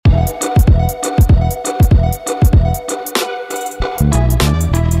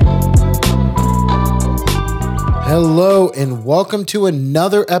welcome to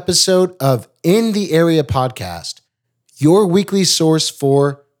another episode of In the Area Podcast, your weekly source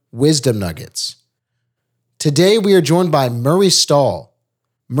for wisdom nuggets. Today we are joined by Murray Stahl.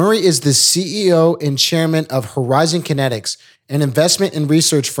 Murray is the CEO and chairman of Horizon Kinetics, an investment and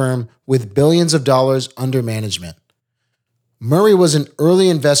research firm with billions of dollars under management. Murray was an early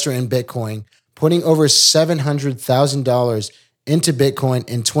investor in Bitcoin, putting over $700,000 into Bitcoin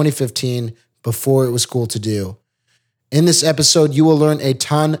in 2015 before it was cool to do. In this episode, you will learn a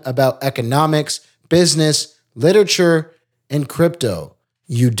ton about economics, business, literature, and crypto.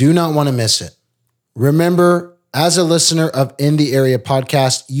 You do not want to miss it. Remember, as a listener of In the Area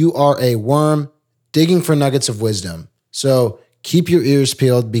Podcast, you are a worm digging for nuggets of wisdom. So keep your ears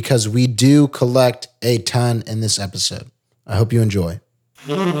peeled because we do collect a ton in this episode. I hope you enjoy.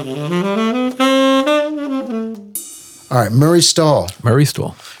 All right, Murray Stahl. Murray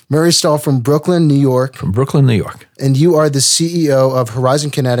Stahl from Brooklyn, New York. And you are the CEO of Horizon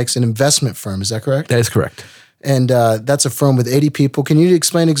Kinetics, an investment firm. Is that correct? That is correct. And that's a firm with 80 people. Can you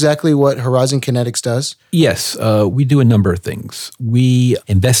explain exactly what Horizon Kinetics does? Yes, we do a number of things. We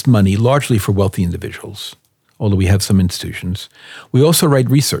invest money largely for wealthy individuals, although we have some institutions. We also write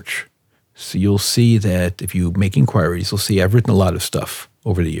research. So you'll see that if you make inquiries, you'll see I've written a lot of stuff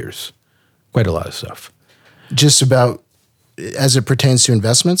over the years, quite a lot of stuff. Just about as it pertains to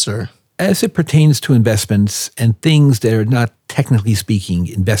investments, or? As it pertains to investments and things that are not technically speaking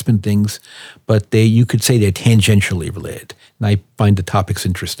investment things, but you could say they're tangentially related. And I find the topics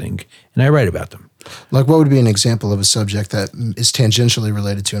interesting, and I write about them. Like what would be an example of a subject that is tangentially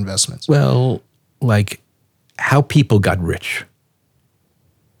related to investments? Well, like how people got rich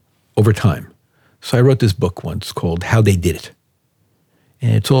over time. So I wrote this book once called How They Did It.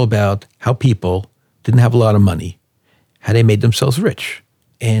 And it's all about how people didn't have a lot of money, how they made themselves rich.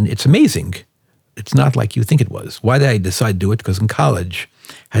 And it's amazing. It's not like you think it was. Why did I decide to do it? Because in college,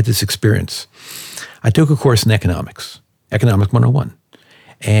 I had this experience. I took a course in economics 101.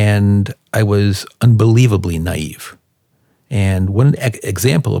 And I was unbelievably naive. And one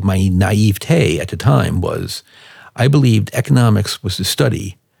example of my naivete at the time was I believed economics was the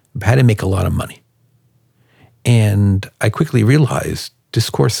study of how to make a lot of money. And I quickly realized this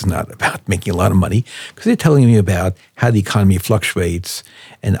course is not about making a lot of money because they're telling me about how the economy fluctuates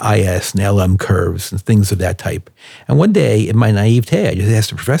and IS and LM curves and things of that type. And one day in my naivete, I just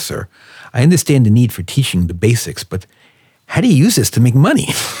asked the professor, I understand the need for teaching the basics, but how do you use this to make money?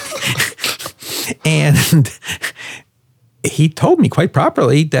 And he told me quite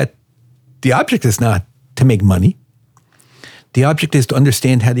properly that the object is not to make money. The object is to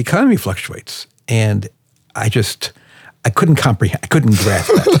understand how the economy fluctuates. And I couldn't comprehend. I couldn't grasp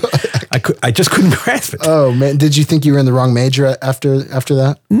that. I just couldn't grasp it. Oh man, did you think you were in the wrong major after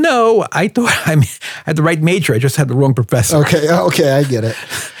that? No, I thought I had the right major. I just had the wrong professor. Okay, I get it.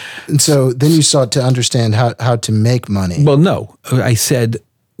 And so then you sought to understand how to make money. Well, no, I said,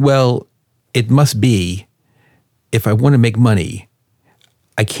 well, it must be if I want to make money,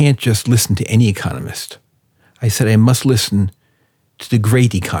 I can't just listen to any economist. I said I must listen to the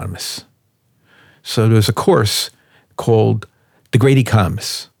great economists. So there was a course called The Great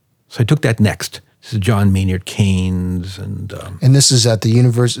Economists. So I took that next. This is John Maynard Keynes. And this is at the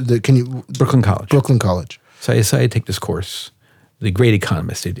university, Brooklyn College. Brooklyn College. So I decided to take this course, The Great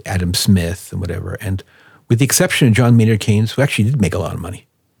Economists, Adam Smith and whatever. And with the exception of John Maynard Keynes, who actually did make a lot of money,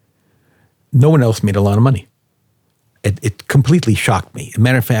 no one else made a lot of money. It completely shocked me. As a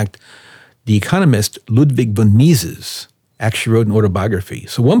matter of fact, the economist Ludwig von Mises actually wrote an autobiography.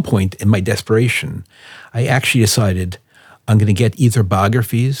 So at one point in my desperation, I actually decided I'm going to get either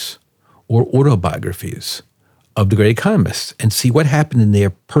biographies or autobiographies of the great economists and see what happened in their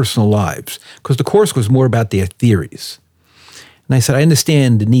personal lives. Because the course was more about their theories. And I said, I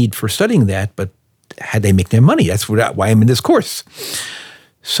understand the need for studying that, but how they make their money? That's why I'm in this course.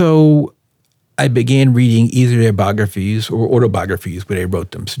 So I began reading either their biographies or autobiographies where they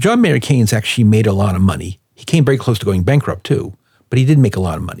wrote them. So John Maynard Keynes actually made a lot of money. He came very close to going bankrupt too, but he did make a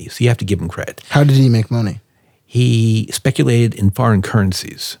lot of money, so you have to give him credit. How did he make money? He speculated in foreign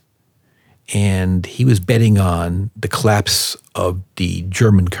currencies, and he was betting on the collapse of the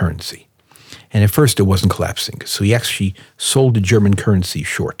German currency. And at first it wasn't collapsing, so he actually sold the German currency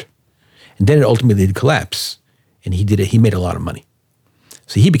short. And then it ultimately did collapse, and he made a lot of money.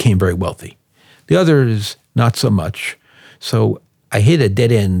 So he became very wealthy. The others, not so much. So I hit a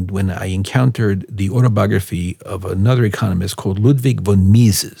dead end when I encountered the autobiography of another economist called Ludwig von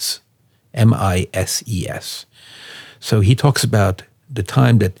Mises, Mises. So he talks about the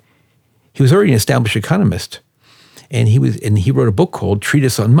time that he was already an established economist, and he wrote a book called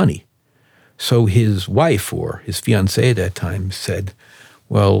Treatise on Money. So his wife, or his fiancée at that time, said,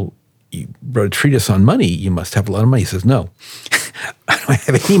 well, you wrote a treatise on money. You must have a lot of money. He says, no, I don't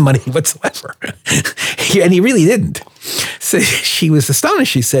have any money whatsoever. And he really didn't. So she was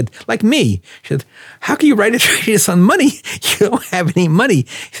astonished. She said, like me, she said, how can you write a treatise on money? You don't have any money.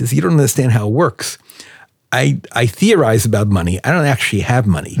 He says, you don't understand how it works. I theorize about money. I don't actually have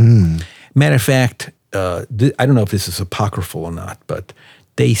money. Matter of fact, I don't know if this is apocryphal or not, but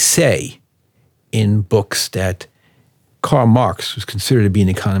they say in books that Karl Marx was considered to be an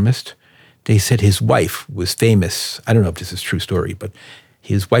economist. They said his wife was famous. I don't know if this is a true story, but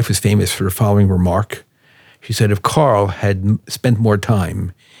his wife was famous for the following remark. She said, if Karl had spent more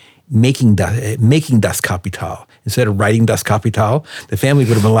time making Das Kapital instead of writing Das Kapital, the family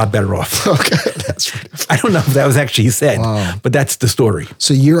would have been a lot better off. Okay, that's right. I don't know if that was actually said, but that's the story.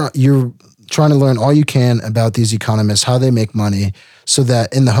 So you're trying to learn all you can about these economists, how they make money, so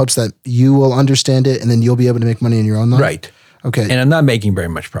that in the hopes that you will understand it and then you'll be able to make money in your own life? Right. Okay. And I'm not making very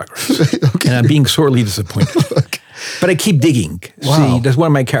much progress. Okay. And I'm being sorely disappointed. Okay. But I keep digging. Wow. See, that's one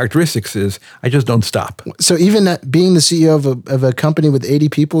of my characteristics is I just don't stop. So even being the CEO of a company with 80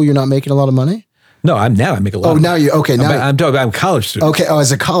 people, you're not making a lot of money? No, I make a lot. Oh, now you okay? Now I'm talking about a college student. Okay. Oh,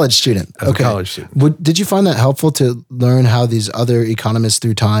 as a college student. As a college student. Did you find that helpful to learn how these other economists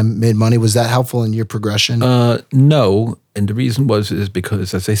through time made money? Was that helpful in your progression? No, and the reason is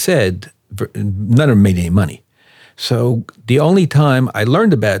because, as I said, none of them made any money. So the only time I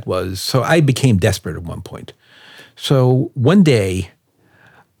learned about so I became desperate at one point. So one day,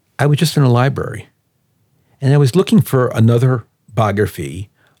 I was just in a library, and I was looking for another biography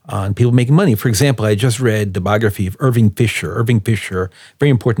on people making money. For example, I just read the biography of Irving Fisher. Irving Fisher,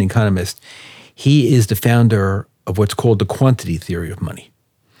 very important economist. He is the founder of what's called the quantity theory of money.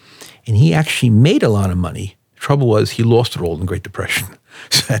 And he actually made a lot of money. The trouble was he lost it all in the Great Depression.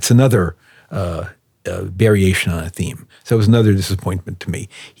 So that's another variation on a theme. So it was another disappointment to me.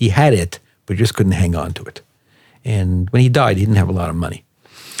 He had it, but just couldn't hang on to it. And when he died, he didn't have a lot of money.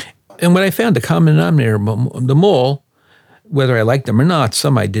 And when I found the common denominator of them all, whether I liked them or not,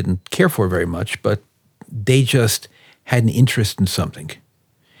 some I didn't care for very much, but they just had an interest in something.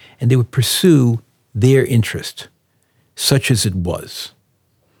 And they would pursue their interest, such as it was.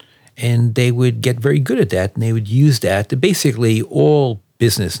 And they would get very good at that, and they would use that to basically all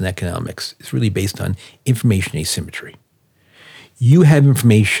business and economics is really based on information asymmetry. You have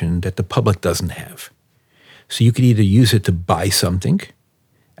information that the public doesn't have. So you could either use it to buy something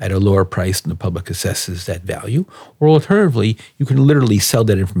at a lower price than the public assesses that value, or alternatively, you can literally sell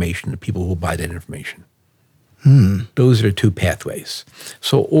that information to people who will buy that information. Those are the two pathways.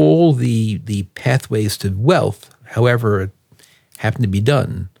 So all the pathways to wealth, however it happen to be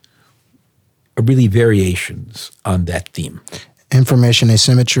done, are really variations on that theme. Information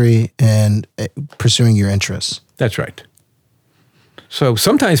asymmetry and pursuing your interests. That's right. So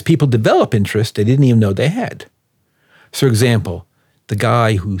sometimes people develop interests they didn't even know they had. For example, the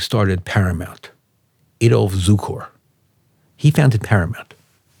guy who started Paramount, Adolf Zukor, he founded Paramount.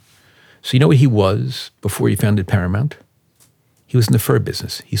 So you know what he was before he founded Paramount? He was in the fur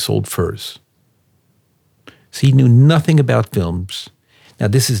business. He sold furs. So he knew nothing about films. Now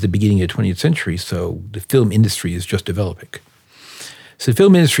this is the beginning of the 20th century, so the film industry is just developing. So the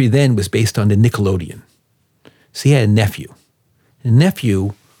film industry then was based on the Nickelodeon. So he had a nephew. And the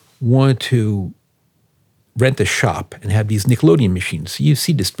nephew wanted to rent a shop and have these Nickelodeon machines. So you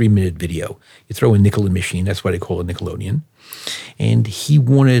see this 3-minute video. You throw a nickel in a machine. That's why they call it Nickelodeon. And he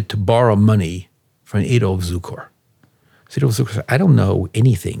wanted to borrow money from Adolf Zukor. So Adolf Zukor said, I don't know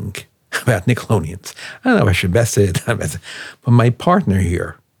anything about Nickelodeons. I don't know if I should invest it. But my partner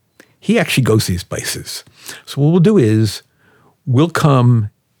here, he actually goes to these places. So what we'll do is we'll come,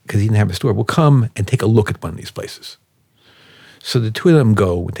 because he didn't have a store, we'll come and take a look at one of these places. So the two of them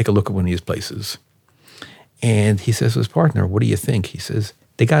go and take a look at one of these places. And he says to his partner, what do you think? He says,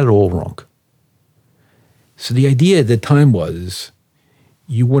 they got it all wrong. So the idea at the time was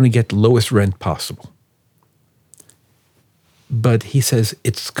you want to get the lowest rent possible. But he says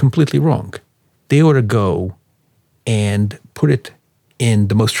it's completely wrong. They ought to go and put it in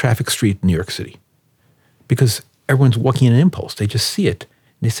the most traffic street in New York City. Because everyone's walking in an impulse. They just see it.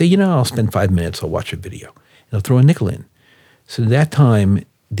 And they say, I'll spend 5 minutes, I'll watch a video. And they'll throw a nickel in. So at that time,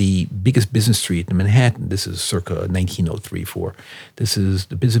 the biggest business street in Manhattan, this is circa 1903-4,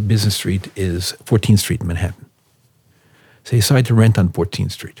 the business street is 14th Street in Manhattan. So they decide to rent on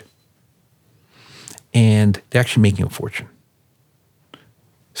 14th Street. And they're actually making a fortune.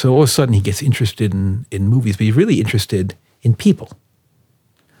 So all of a sudden he gets interested in movies, but he's really interested in people.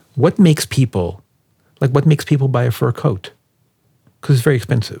 What makes people buy a fur coat? Because it's very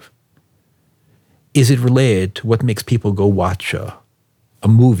expensive. is it related to what makes people go watch a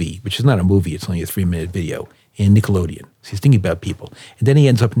movie, which is not a movie, it's only a 3-minute video, in Nickelodeon. So he's thinking about people. And then he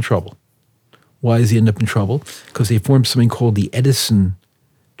ends up in trouble. Why does he end up in trouble? Because they formed something called the Edison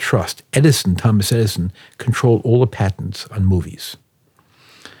Trust. Thomas Edison, controlled all the patents on movies.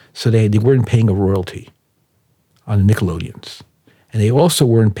 So they weren't paying a royalty on the Nickelodeons. And they also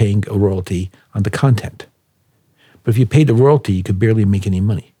weren't paying a royalty on the content. But if you paid the royalty, you could barely make any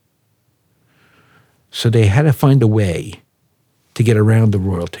money. So they had to find a way to get around the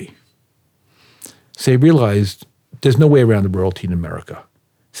royalty. So they realized there's no way around the royalty in America.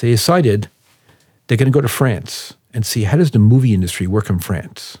 So they decided they're going to go to France and see how does the movie industry work in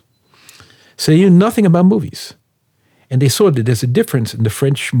France. So they knew nothing about movies. And they saw that there's a difference in the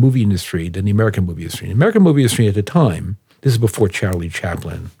French movie industry than the American movie industry. The American movie industry at the time, this is before Charlie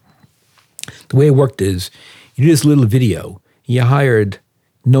Chaplin, the way it worked is you did this little video, you hired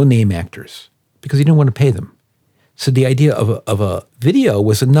no-name actors because you didn't want to pay them. So the idea of a video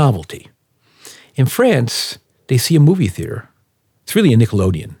was a novelty. In France, they see a movie theater. It's really a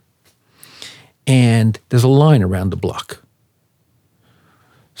Nickelodeon. And there's a line around the block.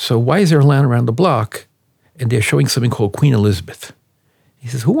 So why is there a line around the block? And they're showing something called Queen Elizabeth. He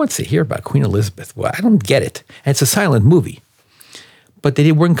says, who wants to hear about Queen Elizabeth? Well, I don't get it. And it's a silent movie. But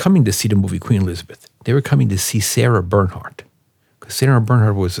they weren't coming to see the movie Queen Elizabeth. They were coming to see Sarah Bernhardt. Because Sarah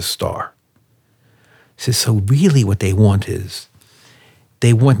Bernhardt was a star. He says, so really what they want is,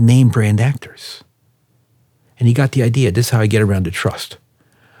 they want name brand actors. And he got the idea, this is how I get around the trust.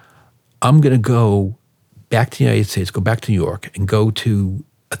 I'm going to go back to the United States, go back to New York, and go to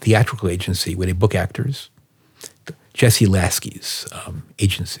a theatrical agency where they book actors, Jesse Lasky's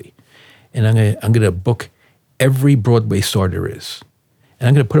agency. And I'm going to book every Broadway star there is. And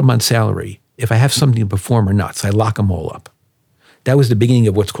I'm going to put them on salary if I have something to perform or not. So I lock them all up. That was the beginning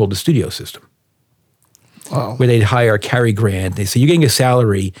of what's called the studio system. Wow. Where they'd hire Cary Grant. They say, you're getting a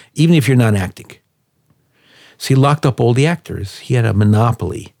salary even if you're not acting. So he locked up all the actors. He had a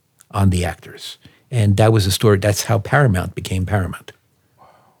monopoly on the actors. And that was the story. That's how Paramount became Paramount. Wow.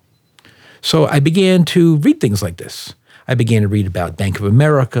 So I began to read things like this. I began to read about Bank of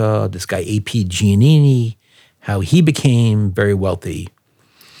America, this guy A.P. Giannini, how he became very wealthy.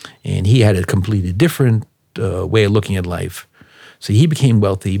 And he had a completely different way of looking at life. So he became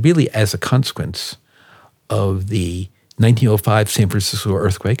wealthy really as a consequence of the 1905 San Francisco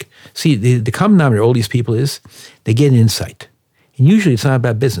earthquake. See, the common denominator of all these people is they get an insight. And usually it's not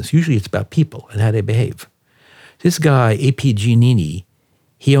about business. Usually it's about people and how they behave. This guy, A.P. Giannini,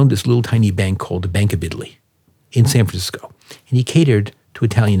 he owned this little tiny bank called the Bank of Italy in San Francisco. And he catered to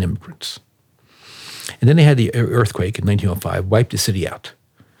Italian immigrants. And then they had the earthquake in 1905, wiped the city out.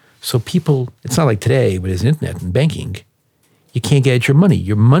 So people, it's not like today where there's internet and banking. You can't get at your money.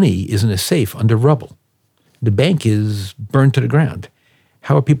 Your money is in a safe under rubble. The bank is burned to the ground.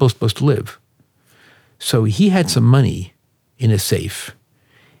 How are people supposed to live? So he had some money in a safe,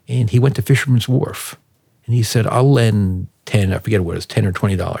 and he went to Fisherman's Wharf, and he said, I'll lend 10, I forget what it was, $10 or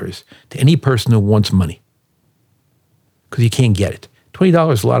 $20 to any person who wants money, because you can't get it.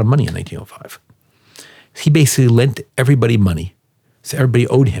 $20 is a lot of money in 1905. He basically lent everybody money, so everybody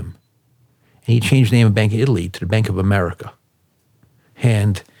owed him, and he changed the name of Bank of Italy to the Bank of America.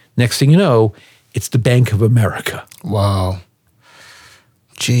 And next thing you know, it's the Bank of America. Wow.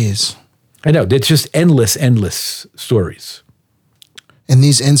 Jeez. I know, it's just endless stories. And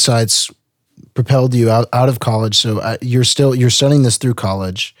these insights propelled you out of college. So you're studying this through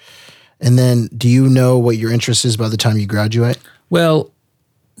college. And then do you know what your interest is by the time you graduate? Well,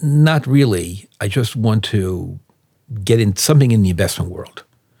 not really. I just want to get in something in the investment world.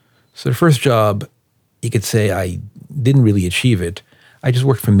 So the first job, you could say I didn't really achieve it. I just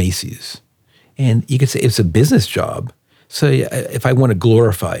worked for Macy's. And you could say it's a business job. So if I want to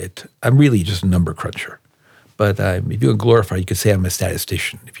glorify it, I'm really just a number cruncher. But if you want to glorify it, you could say I'm a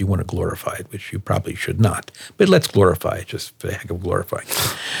statistician if you want to glorify it, which you probably should not. But let's glorify it just for the heck of glorifying.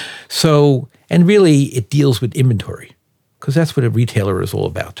 So, and really it deals with inventory because that's what a retailer is all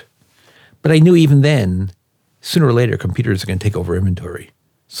about. But I knew even then, sooner or later, computers are going to take over inventory.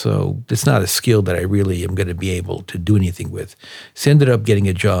 So it's not a skill that I really am going to be able to do anything with. So I ended up getting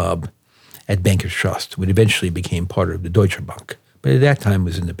a job at Bankers Trust, which eventually became part of the Deutsche Bank. But at that time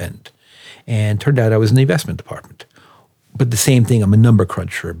was independent. And turned out I was in the investment department. But the same thing, I'm a number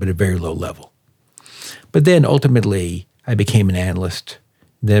cruncher, but at a very low level. But then ultimately, I became an analyst.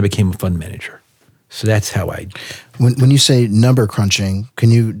 Then I became a fund manager. So that's how I... When you say number crunching,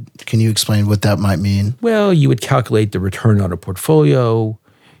 can you explain what that might mean? Well, you would calculate the return on a portfolio.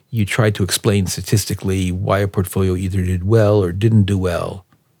 You try to explain statistically why a portfolio either did well or didn't do well.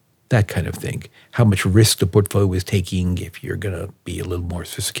 that kind of thing. How much risk the portfolio was taking if you're going to be a little more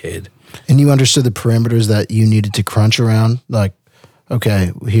sophisticated. And you understood the parameters that you needed to crunch around? Like,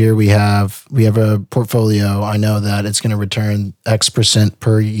 okay, here we have a portfolio. I know that it's going to return X%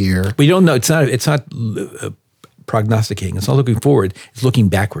 per year. We don't know. It's not prognosticating. It's not looking forward. It's looking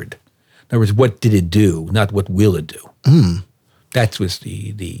backward. In other words, what did it do, not what will it do. That was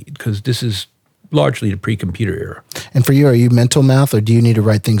because this is largely the pre-computer era. And for you, are you mental math, or do you need to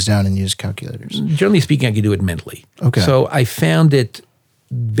write things down and use calculators? Generally speaking, I can do it mentally. Okay. So I found it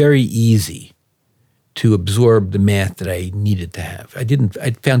very easy to absorb the math that I needed to have.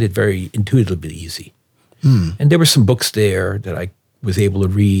 I found it very intuitively easy. And there were some books there that I was able to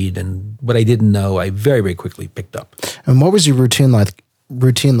read, and what I didn't know, I very, very quickly picked up. And what was your routine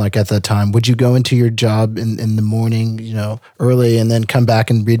like at that time? Would you go into your job in the morning, early, and then come back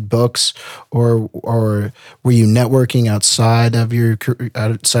and read books, or were you networking outside of your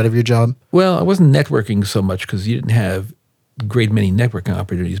job? Well, I wasn't networking so much because you didn't have a great many networking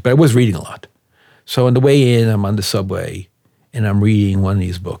opportunities, but I was reading a lot. So on the way in, I'm on the subway, and I'm reading one of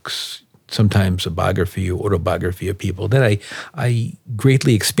these books, sometimes a biography or autobiography of people. Then I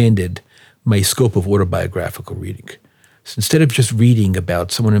greatly expanded my scope of autobiographical reading. So instead of just reading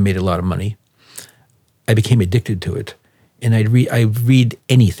about someone who made a lot of money, I became addicted to it, and I read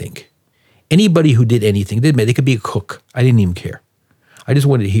anything. Anybody who did anything, they could be a cook. I didn't even care. I just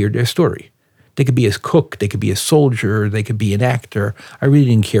wanted to hear their story. They could be a cook, they could be a soldier, they could be an actor. I really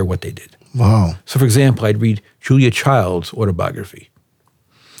didn't care what they did. Wow. So for example, I'd read Julia Child's autobiography.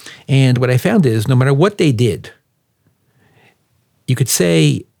 And what I found is no matter what they did, you could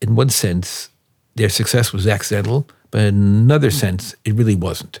say in one sense their success was accidental, but in another sense it really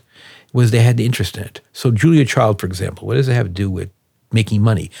wasn't. It was they had the interest in it. So Julia Child, for example, what does it have to do with making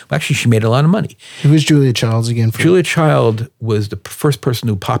money? Well, actually, she made a lot of money. Who was Julia Childs again? Julia Child was the first person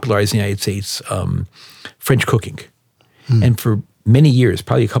who popularized in the United States French cooking. And for many years,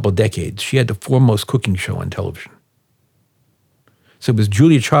 probably a couple of decades, she had the foremost cooking show on television. So it was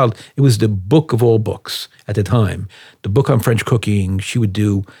Julia Child. It was the book of all books at the time. The book on French cooking she would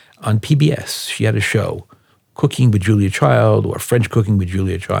do on PBS. She had a show, Cooking with Julia Child or French Cooking with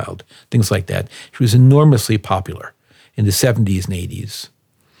Julia Child, things like that. She was enormously popular in the 70s and 80s.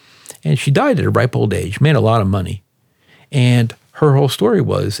 And she died at a ripe old age, made a lot of money. And her whole story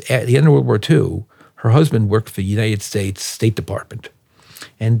was, at the end of World War II, her husband worked for the United States State Department.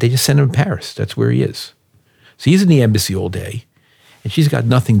 And they just sent him to Paris. That's where he is. So he's in the embassy all day, and she's got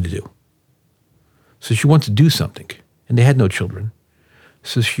nothing to do. So she wants to do something. And they had no children.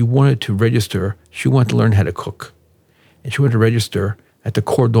 So she wanted to register. She wanted to learn how to cook. And she wanted to register at the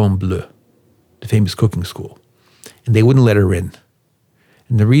Cordon Bleu, the famous cooking school. And they wouldn't let her in.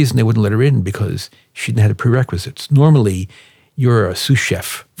 And the reason they wouldn't let her in because she didn't have the prerequisites. Normally, you're a sous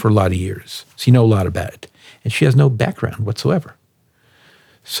chef for a lot of years, so you know a lot about it. And she has no background whatsoever.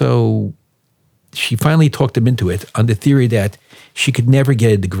 So she finally talked them into it on the theory that she could never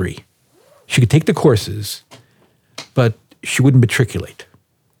get a degree. She could take the courses, but she wouldn't matriculate.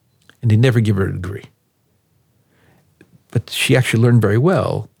 And they'd never give her a degree. But she actually learned very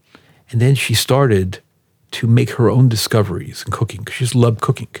well. And then she started to make her own discoveries in cooking, because she just loved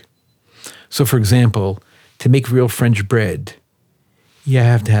cooking. So for example, to make real French bread, you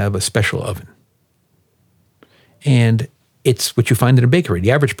have to have a special oven. And it's what you find in a bakery.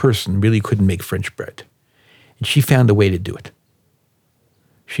 The average person really couldn't make French bread. And she found a way to do it.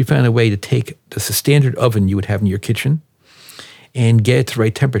 She found a way to take the standard oven you would have in your kitchen and get it to the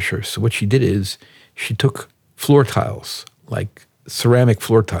right temperature. So what she did is she took floor tiles, like ceramic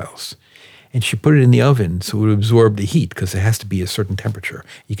floor tiles, and she put it in the oven so it would absorb the heat because it has to be a certain temperature.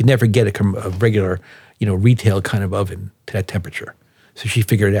 You can never get a regular, retail kind of oven to that temperature. So she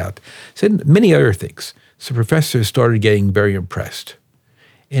figured it out. So many other things. So professors started getting very impressed.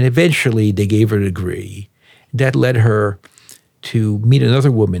 And eventually they gave her a degree. That led her to meet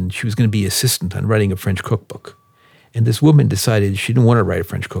another woman. She was going to be assistant on writing a French cookbook. And this woman decided she didn't want to write a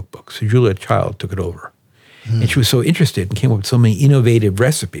French cookbook. So Julia Child took it over. And she was so interested and came up with so many innovative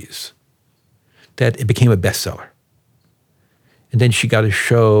recipes that it became a bestseller. And then she got a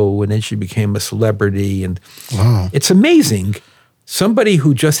show, and then she became a celebrity. And wow. It's amazing. Somebody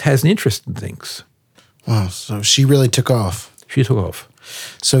who just has an interest in things. Wow. So she really took off. She took off.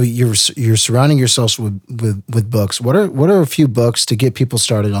 So you're surrounding yourselves with books. What are a few books to get people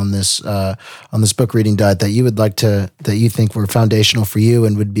started on this book reading diet that you think were foundational for you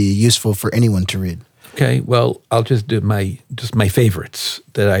and would be useful for anyone to read? Okay, well, I'll just do my favorites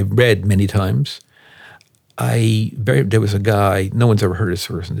that I've read many times. There was a guy, no one's ever heard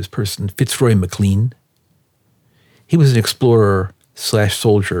of this person, Fitzroy McLean. He was an explorer slash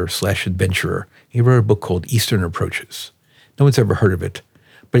soldier slash adventurer. He wrote a book called Eastern Approaches. No one's ever heard of it,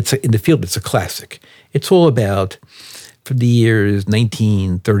 but it's in the field, it's a classic. It's all about, from the years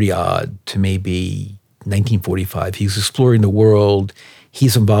 1930 odd to maybe 1945, he's exploring the world.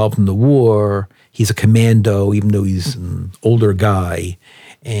 He's involved in the war. He's a commando, even though he's an older guy.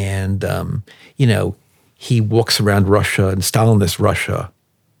 And, he walks around Russia and Stalinist Russia.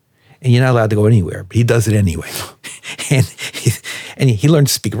 And you're not allowed to go anywhere, but he does it anyway. and he learned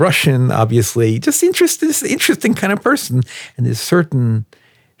to speak Russian, obviously. Just interesting kind of person. And there's certain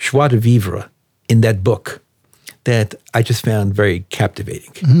joie de vivre in that book that I just found very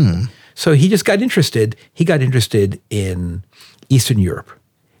captivating. So he just got interested. He got interested in Eastern Europe.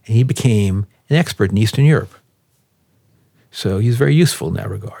 And he became an expert in Eastern Europe. So he's very useful in that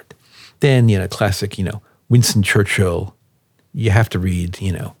regard. Then, classic, Winston Churchill. You have to read,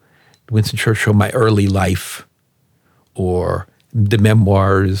 Winston Churchill, My Early Life, or the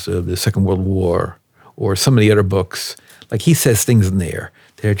memoirs of the Second World War, or some of the other books. Like, he says things in there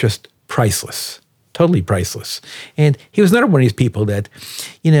that are just priceless, totally priceless. And he was another one of these people that,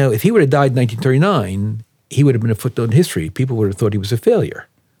 if he would have died in 1939, he would have been a footnote in history. People would have thought he was a failure.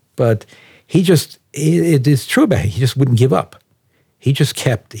 But it is true about him. He just wouldn't give up. He just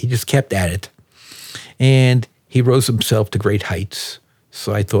kept at it. And he rose himself to great heights.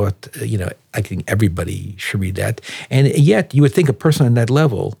 So I thought, I think everybody should read that. And yet, you would think a person on that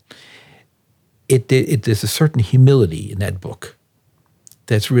level, there's a certain humility in that book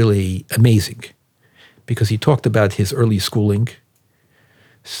that's really amazing, because he talked about his early schooling.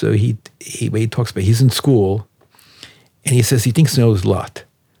 So he talks about, he's in school, and he says he thinks he knows a lot.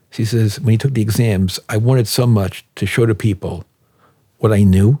 So he says, when he took the exams, I wanted so much to show to people what I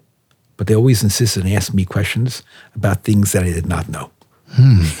knew, but they always insisted and asked me questions about things that I did not know.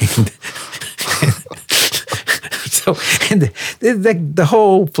 And the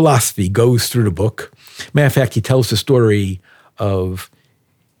whole philosophy goes through the book. Matter of fact, he tells the story of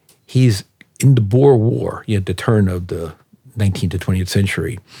he's in the Boer War, at the turn of the 19th to 20th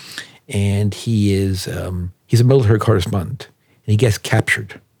century, and he's a military correspondent, and he gets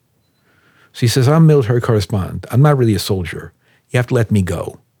captured. So he says, I'm a military correspondent. I'm not really a soldier. You have to let me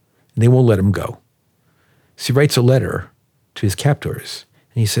go. And they won't let him go. So he writes a letter to his captors.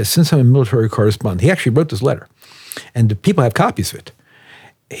 And he says, since I'm a military correspondent, he actually wrote this letter. And the people have copies of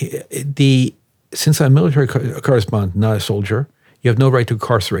it. Since I'm a military correspondent, not a soldier, you have no right to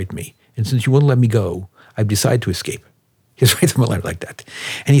incarcerate me. And since you won't let me go, I've decided to escape. He just writes him a letter like that.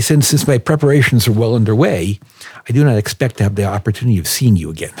 And he said, since my preparations are well underway, I do not expect to have the opportunity of seeing you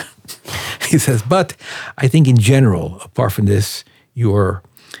again. He says, but I think in general, apart from this, your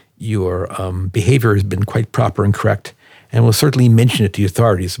behavior has been quite proper and correct, and will certainly mention it to the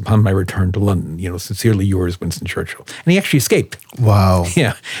authorities upon my return to London. Sincerely yours, Winston Churchill. And he actually escaped. Wow.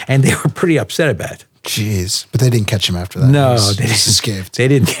 Yeah, and they were pretty upset about it. Jeez. But they didn't catch him after that. No, they just escaped. They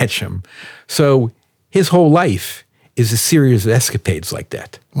didn't catch him. So his whole life is a series of escapades like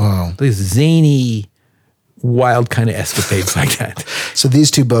that. Wow. These zany, wild kind of escapades like that. So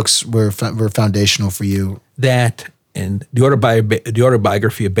these two books were foundational for you. That and the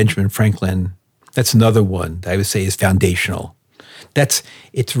autobiography of Benjamin Franklin, that's another one that I would say is foundational.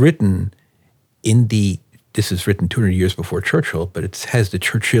 It's written this is written 200 years before Churchill, but it has the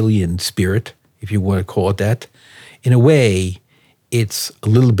Churchillian spirit, if you want to call it that. In a way, it's a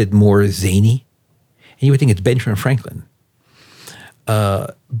little bit more zany. And you would think it's Benjamin Franklin.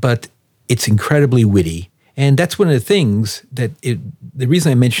 But it's incredibly witty. And that's one of the things the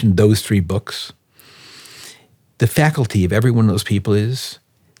reason I mentioned those three books, the faculty of every one of those people is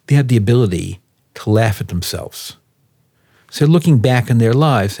they have the ability to laugh at themselves. So looking back in their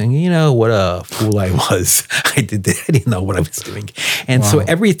lives saying, what a fool I was. I didn't know what I was doing. And so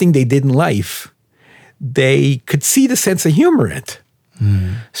everything they did in life, they could see the sense of humor in it.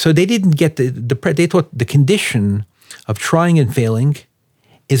 So they didn't get they thought the condition of trying and failing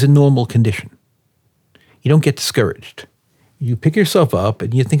is a normal condition. You don't get discouraged. You pick yourself up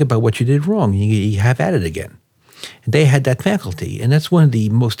and you think about what you did wrong. You have at it again. And they had that faculty. And that's one of the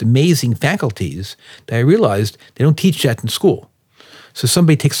most amazing faculties that I realized they don't teach that in school. So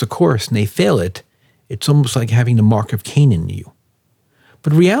somebody takes a course and they fail it, it's almost like having the mark of Cain in you.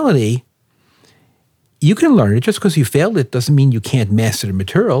 But in reality, you can learn it. Just because you failed it doesn't mean you can't master the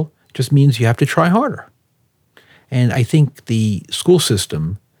material. It just means you have to try harder. And I think the school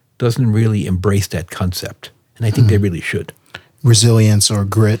system doesn't really embrace that concept. And I think they really should. Resilience or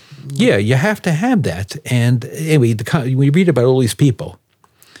grit. Yeah, you have to have that. And anyway, when you read about all these people,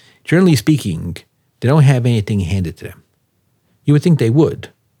 generally speaking, they don't have anything handed to them. You would think they would,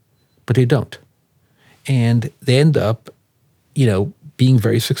 but they don't. And they end up being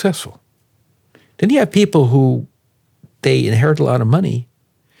very successful. Then you have people who they inherit a lot of money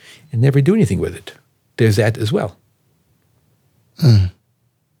and never do anything with it. There's that as well.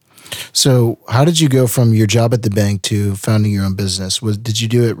 So how did you go from your job at the bank to founding your own business? Did you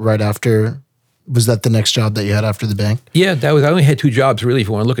do it right after? Was that the next job that you had after the bank? Yeah, I only had 2 jobs really if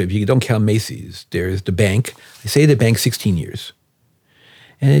you want to look at it. If you don't count Macy's, there's the bank. I stayed at the bank 16 years.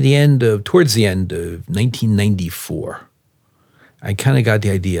 And towards the end of 1994, I kind of got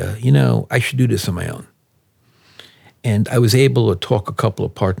the idea, I should do this on my own. And I was able to talk a couple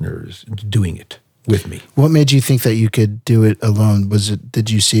of partners into doing it with me. What made you think that you could do it alone? Did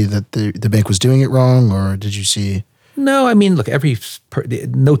you see that the bank was doing it wrong, or did you see? No, I mean, look,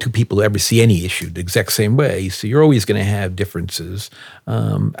 no 2 people ever see any issue the exact same way. So you're always going to have differences.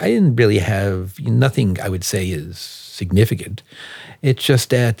 I didn't really have nothing I would say is significant. It's just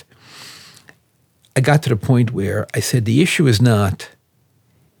that I got to the point where I said the issue is not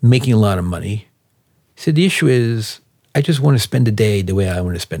making a lot of money. I said the issue is I just want to spend a day the way I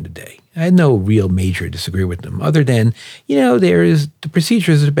want to spend a day. I had no real major disagree with them other than, there is the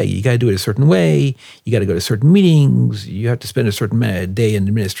procedures of the bank. You got to do it a certain way. You got to go to certain meetings. You have to spend a certain day in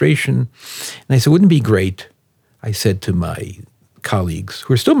administration. And I said, wouldn't it be great, I said to my colleagues,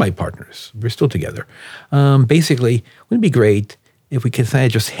 who are still my partners, we're still together, basically, wouldn't it be great if we could kind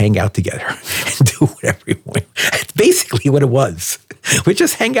of just hang out together and do whatever we want? That's basically what it was. We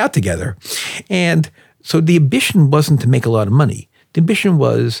just hang out together. And so the ambition wasn't to make a lot of money. The ambition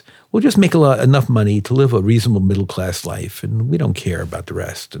was, we'll just make enough money to live a reasonable middle-class life, and we don't care about the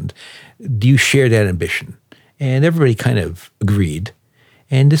rest. And do you share that ambition? And everybody kind of agreed.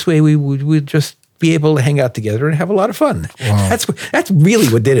 And this way we would just be able to hang out together and have a lot of fun. Wow. That's really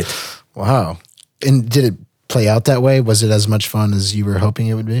what did it. Wow. And did it play out that way? Was it as much fun as you were hoping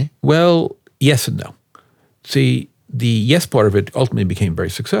it would be? Well, yes and no. See, the yes part of it ultimately became very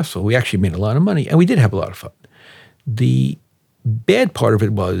successful. We actually made a lot of money, and we did have a lot of fun. The bad part of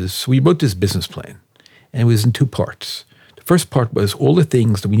it was we wrote this business plan, and it was in 2 parts. The first part was all the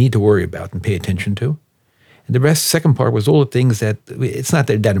things that we need to worry about and pay attention to. And the second part was all the things that it's not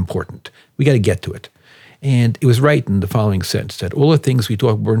that important. We got to get to it. And it was right in the following sense, that all the things we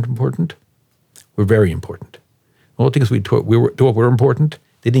thought weren't important were very important. All the things we thought were important,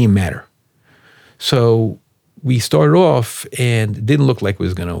 they didn't even matter. So we started off, and it didn't look like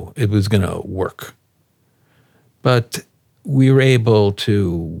it was gonna work. But we were able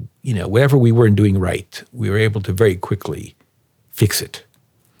to, whatever we weren't doing right, we were able to very quickly fix it.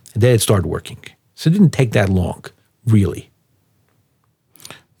 And then it started working. So it didn't take that long, really.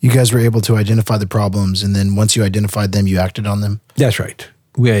 You guys were able to identify the problems, and then once you identified them, you acted on them? That's right.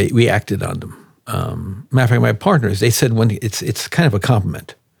 We acted on them. Matter of fact, my partners, they said it's kind of a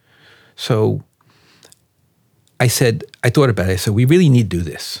compliment. So I thought about it. I said, we really need to do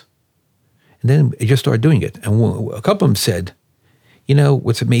this. And then I just started doing it. And a couple of them said,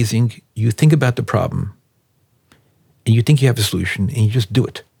 what's amazing, you think about the problem and you think you have a solution and you just do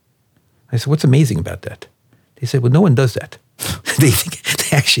it. I said, what's amazing about that? They said, well, no one does that. They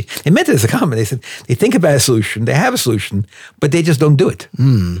meant it as a comment. They said, they think about a solution, they have a solution, but they just don't do it.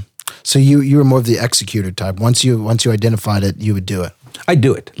 So you were more of the executor type. Once you identified it, you would do it. I'd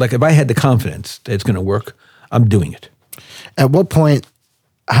do it. Like if I had the confidence that it's going to work, I'm doing it. At what point,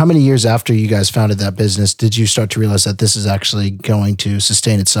 how many years after you guys founded that business did you start to realize that this is actually going to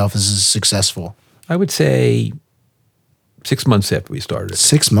sustain itself? This is successful? I would say 6 months after we started.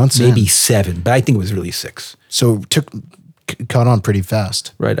 6 months Maybe 7, but I think it was really 6. So caught on pretty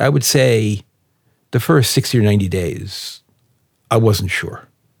fast. Right. I would say the first 60 or 90 days, I wasn't sure.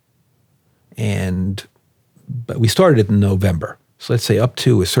 But we started it in November. So let's say up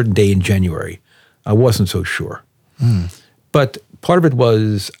to a certain day in January, I wasn't so sure. But part of it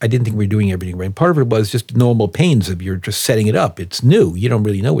was I didn't think we were doing everything right. Part of it was just normal pains of you're just setting it up. It's new. You don't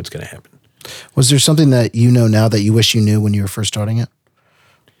really know what's going to happen. Was there something that you know now that you wish you knew when you were first starting it?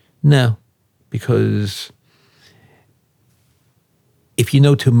 No, because if you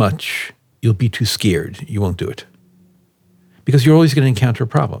know too much, you'll be too scared. You won't do it. Because you're always going to encounter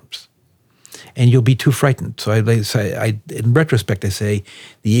problems. And you'll be too frightened. So in retrospect, I say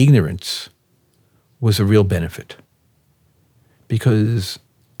the ignorance was a real benefit. Because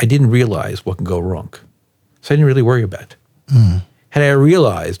I didn't realize what can go wrong. So I didn't really worry about it. Had I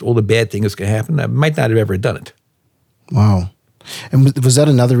realized all the bad things that could happen, I might not have ever done it. Wow. And was that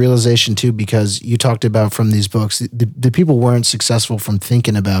another realization too? Because you talked about from these books, the people weren't successful from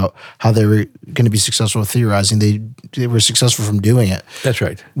thinking about how they were going to be successful theorizing. They were successful from doing it. That's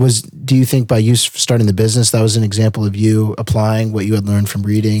right. Do you think by you starting the business, that was an example of you applying what you had learned from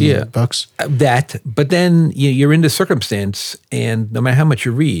reading books? But then you're in the circumstance, and no matter how much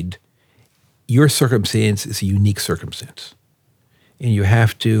you read, your circumstance is a unique circumstance. And you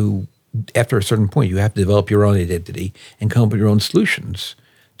have to, after a certain point, you have to develop your own identity and come up with your own solutions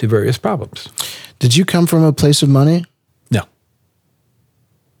to various problems. Did you come from a place of money? No.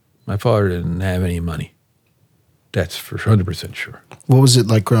 My father didn't have any money. That's for 100% sure. What was it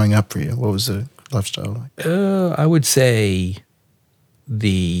like growing up for you? What was the lifestyle like? I would say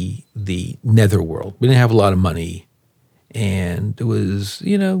the netherworld. We didn't have a lot of money, and it was,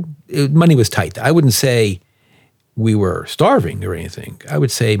 money was tight. I wouldn't say we were starving or anything. I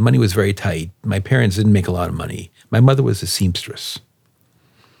would say money was very tight. My parents didn't make a lot of money. My mother was a seamstress.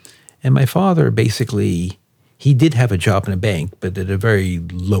 And my father, basically, he did have a job in a bank, but at a very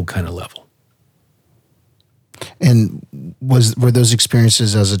low kind of level. And were those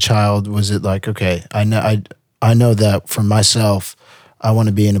experiences as a child, was it like, okay, I know that for myself, I want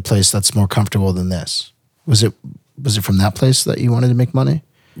to be in a place that's more comfortable than this. Was it from that place that you wanted to make money?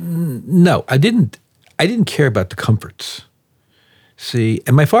 No, I didn't care about the comforts. See,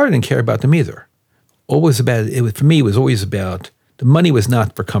 and my father didn't care about them either. For me, it was always about, the money was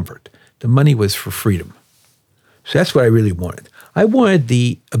not for comfort. The money was for freedom. So that's what I really wanted. I wanted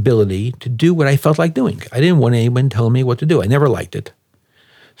the ability to do what I felt like doing. I didn't want anyone telling me what to do. I never liked it.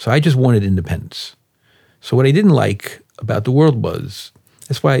 So I just wanted independence. So what I didn't like about the world was,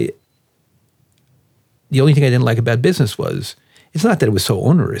 that's why the only thing I didn't like about business was, it's not that it was so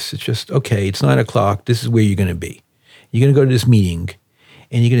onerous. It's just, okay, it's 9 o'clock. This is where you're going to be. You're going to go to this meeting,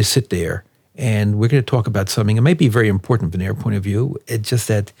 and you're going to sit there, and we're going to talk about something. It might be very important from their point of view. It's just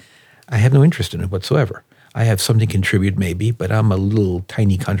that I have no interest in it whatsoever. I have something to contribute maybe, but I'm a little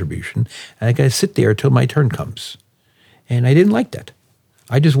tiny contribution, and I got to sit there until my turn comes. And I didn't like that.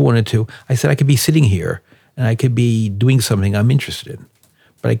 I just wanted to. I said I could be sitting here, and I could be doing something I'm interested in.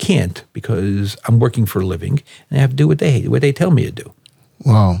 But I can't because I'm working for a living, and I have to do what they tell me to do.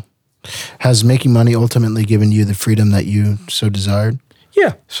 Wow. Has making money ultimately given you the freedom that you so desired?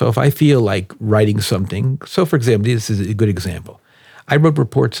 Yeah. So if I feel like writing something, so for example, this is a good example. I wrote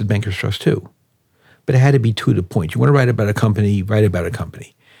reports at Bankers Trust too, but it had to be to the point. You want to write about a company, write about a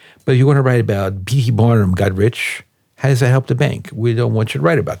company. But if you want to write about P.T. Barnum got rich, how does that help the bank? We don't want you to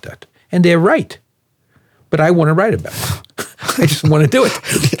write about that. And they're right. But I want to write about it. I just want to do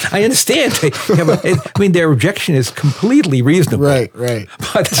it. I understand. Their objection is completely reasonable. Right.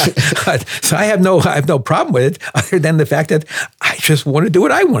 But so I have no problem with it, other than the fact that I just want to do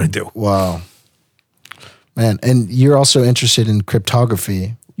what I want to do. Wow, man! And you're also interested in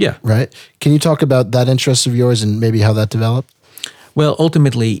cryptography. Yeah. Right. Can you talk about that interest of yours and maybe how that developed? Well,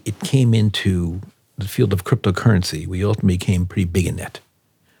 ultimately, it came into the field of cryptocurrency. We ultimately became pretty big in that.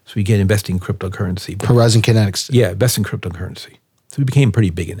 So we get investing in cryptocurrency. Horizon Kinetics. Yeah, invest in cryptocurrency. So we became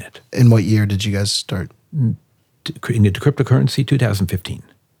pretty big in it. In what year did you guys start? Into cryptocurrency, 2015.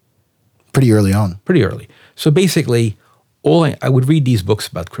 Pretty early on. Pretty early. So basically, I would read these books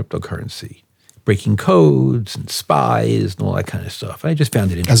about cryptocurrency, breaking codes and spies and all that kind of stuff. I just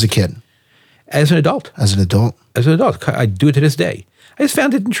found it interesting. As a kid? As an adult. As an adult? As an adult. I do it to this day. I just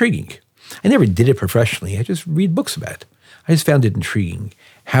found it intriguing. I never did it professionally. I just read books about it. I just found it intriguing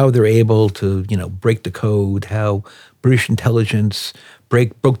how they're able to, break the code, how British intelligence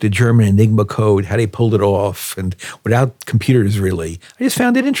broke the German Enigma code, how they pulled it off, and without computers really. I just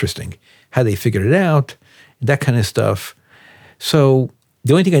found it interesting how they figured it out, that kind of stuff. So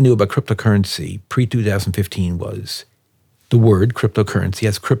the only thing I knew about cryptocurrency pre-2015 was the word cryptocurrency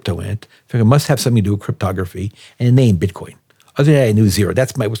has crypto in it. I figured it must have something to do with cryptography and the name Bitcoin. Other than that, I knew zero.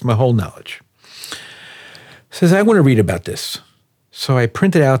 Was my whole knowledge. Says, I want to read about this. So I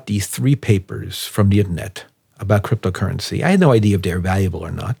printed out these 3 papers from the internet about cryptocurrency. I had no idea if they were valuable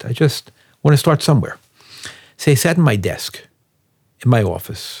or not. I just want to start somewhere. So I sat in my desk in my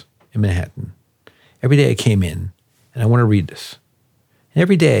office in Manhattan. Every day I came in and I want to read this. And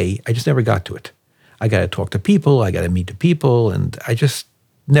every day I just never got to it. I got to talk to people, I got to meet the people, and I just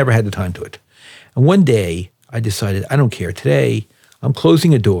never had the time to it. And one day I decided, I don't care. Today I'm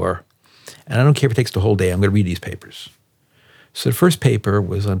closing a door, and I don't care if it takes the whole day. I'm going to read these papers. So the first paper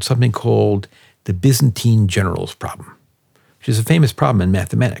was on something called the Byzantine generals problem, which is a famous problem in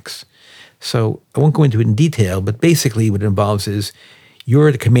mathematics. So I won't go into it in detail, but basically what it involves is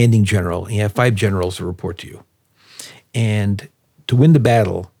you're the commanding general, and you have 5 generals to report to you. And to win the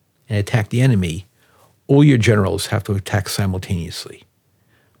battle and attack the enemy, all your generals have to attack simultaneously,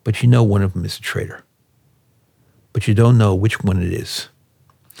 but you know one of them is a traitor, but you don't know which one it is.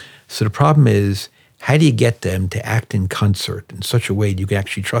 So the problem is, how do you get them to act in concert in such a way that you can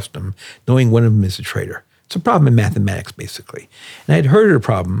actually trust them, knowing one of them is a traitor? It's a problem in mathematics, basically. And I'd heard of the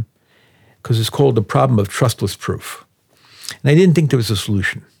problem because it's called the problem of trustless proof. And I didn't think there was a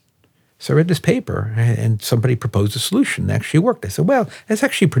solution. So I read this paper, and somebody proposed a solution that actually worked. I said, well, that's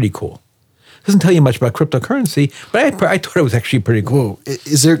actually pretty cool. It doesn't tell you much about cryptocurrency, but I thought it was actually pretty cool.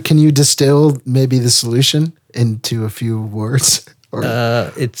 Whoa. Can you distill maybe the solution into a few words? Or?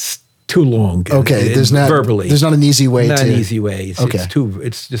 It's too long. Okay, there's not an easy way. Not an easy way. Okay.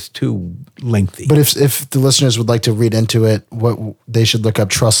 It's just too lengthy. But if the listeners would like to read into it, what they should look up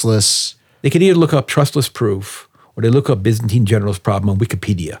trustless. They could either look up trustless proof or they look up Byzantine generals problem on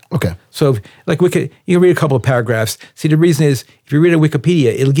Wikipedia. Okay. So you can read a couple of paragraphs. See, the reason is if you read on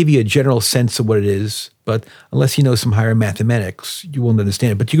Wikipedia, it'll give you a general sense of what it is. But unless you know some higher mathematics, you won't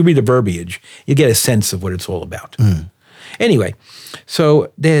understand it. But you can read the verbiage. You get a sense of what it's all about. Anyway,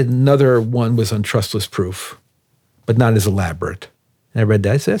 so then another one was on trustless proof, but not as elaborate. And I read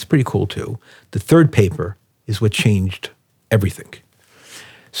that. I said, that's pretty cool too. The third paper is what changed everything.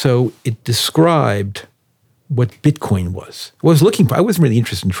 So it described what Bitcoin was. I wasn't really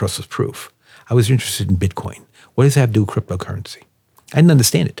interested in trustless proof. I was interested in Bitcoin. What does that have to do with cryptocurrency? I didn't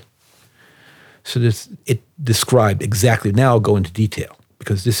understand it. So it described exactly, now I'll go into detail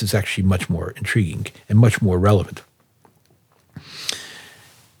because this is actually much more intriguing and much more relevant.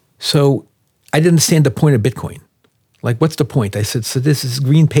 So I didn't understand the point of Bitcoin. Like, what's the point? I said, so this is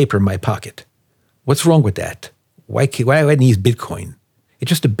green paper in my pocket. What's wrong with that? Why do I need Bitcoin? It's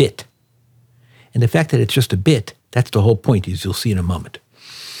just a bit. And the fact that it's just a bit, that's the whole point, as you'll see in a moment.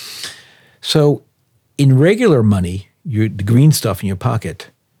 So in regular money, the green stuff in your pocket,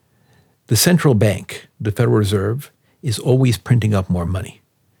 the central bank, the Federal Reserve, is always printing up more money.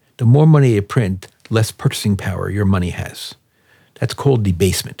 The more money you print, less purchasing power your money has. That's called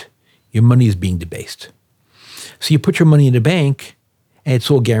debasement. Your money is being debased. So you put your money in the bank, and it's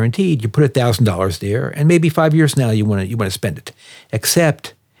all guaranteed. You put $1,000 there, and maybe 5 years now you want to spend it.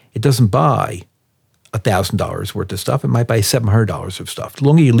 Except it doesn't buy $1,000 worth of stuff. It might buy $700 of stuff. The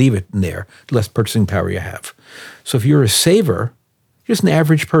longer you leave it in there, the less purchasing power you have. So if you're a saver, you're just an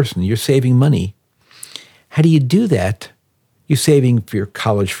average person, you're saving money. How do you do that? You're saving for your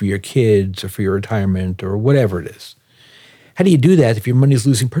college, for your kids, or for your retirement, or whatever it is. How do you do that if your money is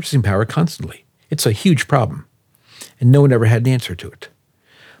losing purchasing power constantly? It's a huge problem. And no one ever had an answer to it.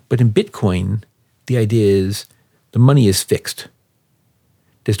 But in Bitcoin, the idea is the money is fixed.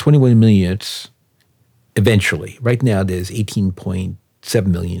 There's 21 million units eventually. Right now, there's 18.7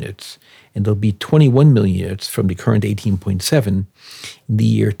 million units. And there'll be 21 million units from the current 18.7 in the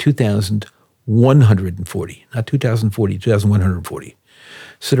year 2140. Not 2040, 2140.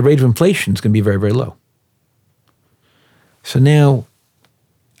 So the rate of inflation is going to be very, very low. So now,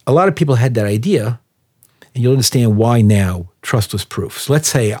 a lot of people had that idea, and you'll understand why now trustless proof. So let's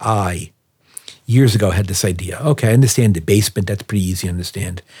say I, years ago, had this idea. Okay, I understand debasement. That's pretty easy to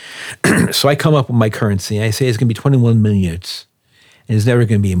understand. So I come up with my currency, and I say it's going to be 21 million units, and there's never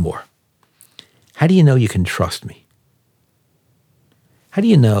going to be more. How do you know you can trust me? How do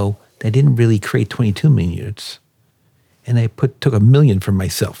you know that I didn't really create 22 million units, and I took 1 million for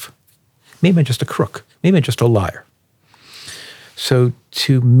myself? Maybe I'm just a crook. Maybe I'm just a liar. So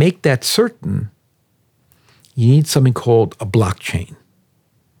to make that certain, you need something called a blockchain.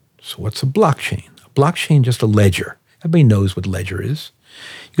 So what's a blockchain? A blockchain is just a ledger. Everybody knows what a ledger is.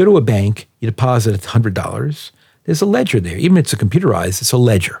 You go to a bank, you deposit $100. There's a ledger there. Even if it's computerized, it's a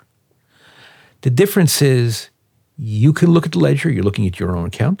ledger. The difference is you can look at the ledger. You're looking at your own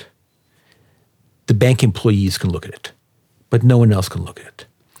account. The bank employees can look at it, but no one else can look at it.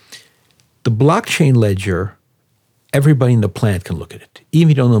 The blockchain ledger, everybody in the planet can look at it. Even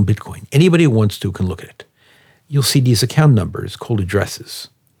if you don't own Bitcoin, anybody who wants to can look at it. You'll see these account numbers called addresses.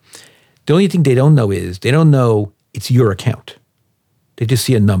 The only thing they don't know is they don't know it's your account. They just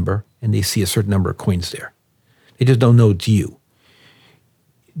see a number and they see a certain number of coins there. They just don't know it's you.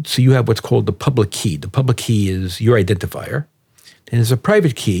 So you have what's called the public key. The public key is your identifier. And there's a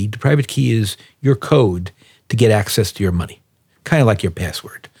private key. The private key is your code to get access to your money. Kind of like your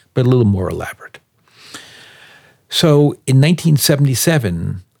password, but a little more elaborate. So in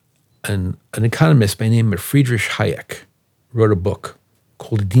 1977, an economist by the name of Friedrich Hayek wrote a book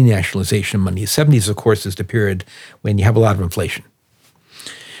called The Denationalization of Money. The 70s, of course, is the period when you have a lot of inflation.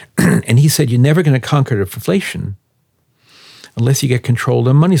 And he said, you're never going to conquer inflation unless you get control of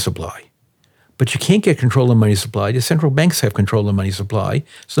the money supply. But you can't get control of the money supply. The central banks have control of the money supply.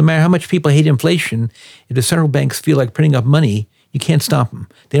 So no matter how much people hate inflation, if the central banks feel like printing up money, you can't stop them.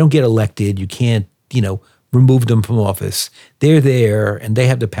 They don't get elected. You can't, remove them from office. They're there and they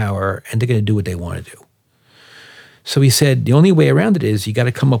have the power and they're going to do what they want to do. So he said the only way around it is you got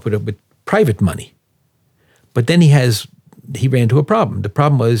to come up with private money. But then he ran into a problem. The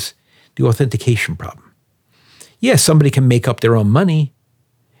problem was the authentication problem. Yes, somebody can make up their own money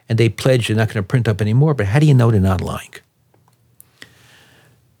and they pledge they're not going to print up anymore, but how do you know they're not lying?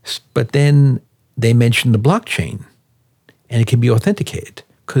 But then they mentioned the blockchain, and it can be authenticated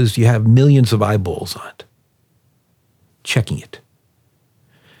because you have millions of eyeballs on it, checking it.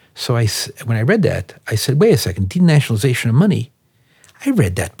 So when I read that, I said, wait a second, denationalization of money, I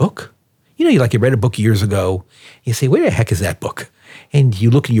read that book. You read a book years ago, you say, where the heck is that book? And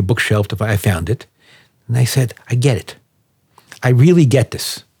you look in your bookshelf to find, I found it. And I said, I get it. I really get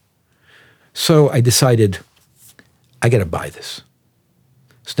this. So I decided, I got to buy this.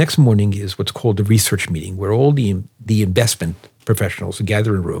 So next morning is what's called the research meeting, where all the investment professionals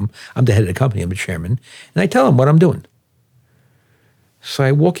gather in a room. I'm the head of the company, I'm the chairman, and I tell them what I'm doing. So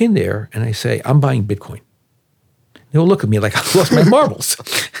I walk in there and I say, I'm buying Bitcoin. They all look at me like I've lost my marbles.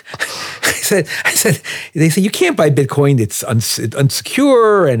 I said, they say, you can't buy Bitcoin. It's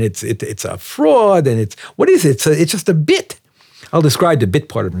unsecure and it's a fraud and what is it? It's just a bit. I'll describe the bit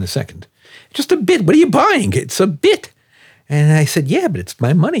part of it in a second. Just a bit. What are you buying? It's a bit. And I said, yeah, but it's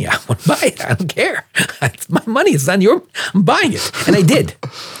my money. I want to buy it. I don't care. It's my money. It's not your. I'm buying it. And I did.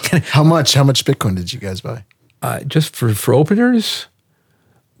 How much Bitcoin did you guys buy? Just for openers,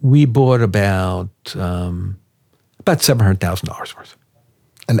 we bought about $700,000 worth.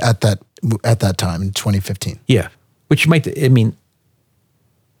 And at that time in 2015. Yeah. Which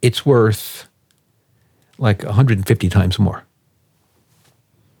it's worth like 150 times more.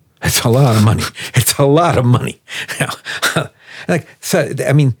 It's a lot of money. It's a lot of money.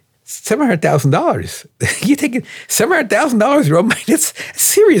 $700,000. You take $700,000, your own money. It's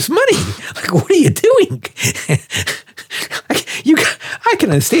serious money. Like, what are you doing? I can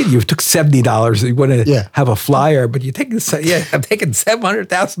understand you took $70. You want to have a flyer, but I'm taking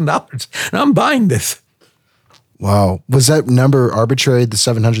 $700,000 and I'm buying this. Wow. Was that number arbitrary, the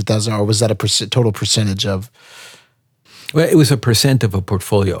 700,000, or was that a total percentage of? Well, it was a percent of a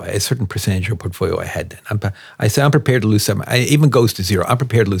portfolio, a certain percentage of a portfolio I had then. I said, I'm prepared to lose it even goes to zero. I'm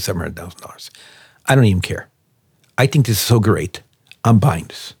prepared to lose $700,000. I don't even care. I think this is so great. I'm buying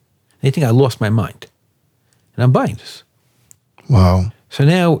this. They think I lost my mind. And I'm buying this. Wow. So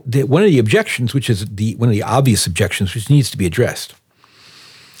now one of the objections, which is one of the obvious objections, which needs to be addressed.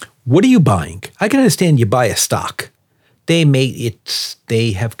 What are you buying? I can understand you buy a stock. They make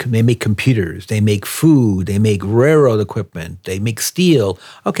computers, they make food, they make railroad equipment, they make steel.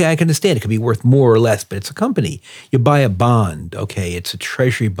 Okay, I can understand it could be worth more or less, but it's a company. You buy a bond, okay, it's a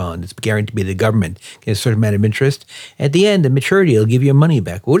treasury bond, it's guaranteed by the government, get a certain amount of interest. At the end, the maturity will give you your money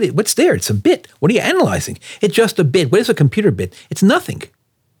back. What's there? It's a bit. What are you analyzing? It's just a bit. What is a computer bit? It's nothing.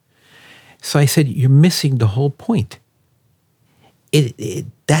 So I said, you're missing the whole point.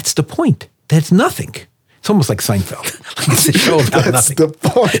 That's the point. That's nothing. It's almost like Seinfeld. Like it's a show about that's nothing. The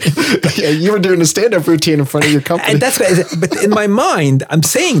point. Yeah, you were doing a stand-up routine in front of your company. And but in my mind, I'm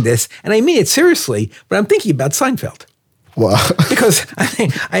saying this, and I mean it seriously, but I'm thinking about Seinfeld. Wow. Because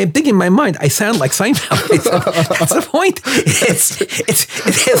I am thinking in my mind, I sound like Seinfeld. That's the point.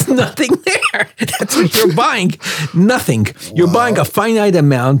 It has nothing there. That's what you're buying. Nothing. You're buying a finite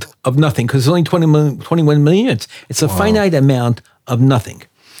amount of nothing because it's only 21 million units. It's a finite amount of nothing.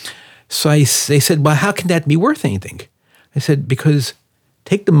 So they said, well, how can that be worth anything? I said, because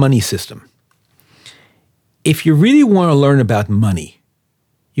take the money system. If you really want to learn about money,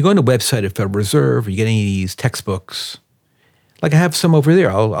 you go on the website of Federal Reserve, or you get any of these textbooks. Like I have some over there.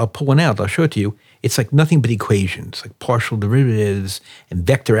 I'll pull one out. I'll show it to you. It's like nothing but equations, like partial derivatives and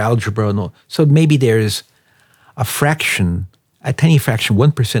vector algebra. And all. So maybe there's a tiny fraction,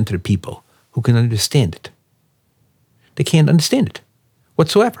 1% of the people who can understand it. They can't understand it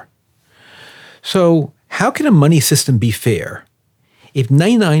whatsoever. So how can a money system be fair if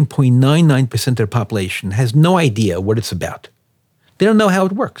 99.99% of the population has no idea what it's about? They don't know how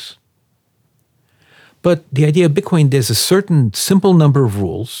it works. But the idea of Bitcoin, there's a certain simple number of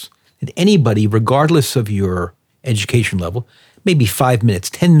rules that anybody, regardless of your education level, maybe 5 minutes,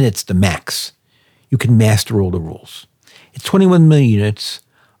 10 minutes the max, you can master all the rules. It's 21 million units.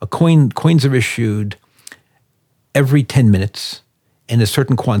 Coins are issued every 10 minutes. In a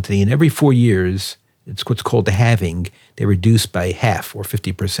certain quantity, and every 4 years, it's what's called the halving. They reduce by half or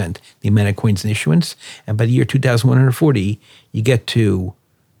 50% the amount of coins in issuance. And by the year 2140, you get to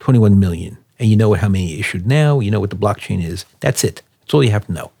 21 million. and you know how many issued now, you know what the blockchain is. That's it. That's all you have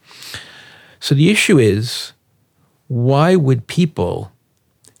to know. So the issue is, why would people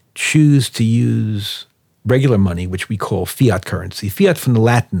choose to use regular money, which we call fiat currency? Fiat from the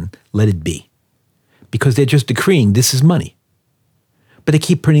Latin, let it be. Because they're just decreeing this is money. But they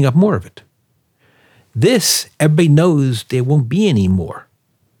keep printing up more of it. This, everybody knows there won't be any more.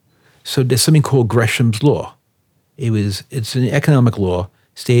 So there's something called Gresham's Law. It's an economic law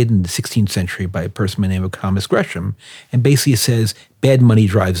stated in the 16th century by a person by the name of Thomas Gresham, and basically it says bad money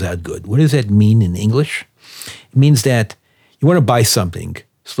drives out good. What does that mean in English? It means that you want to buy something.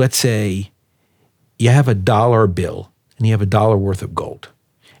 So let's say you have $1 bill and you have $1 worth of gold.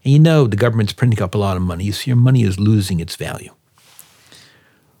 And you know the government's printing up a lot of money, so your money is losing its value.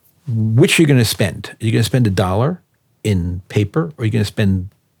 Which are you going to spend? Are you going to spend $1 in paper, or are you going to spend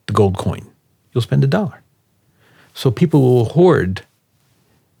the gold coin? You'll spend $1. So people will hoard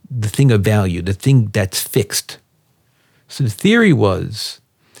the thing of value, the thing that's fixed. So the theory was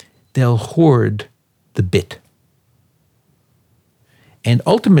they'll hoard the bit. And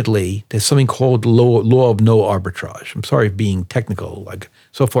ultimately, there's something called the law of no arbitrage. I'm sorry for being technical. Like,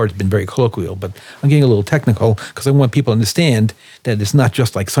 so far it's been very colloquial, but I'm getting a little technical because I want people to understand that it's not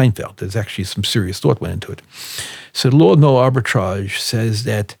just like Seinfeld. There's actually some serious thought went into it. So the law of no arbitrage says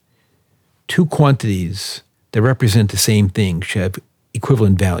that two quantities that represent the same thing should have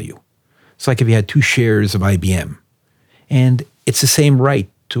equivalent value. It's like if you had two shares of IBM, and it's the same right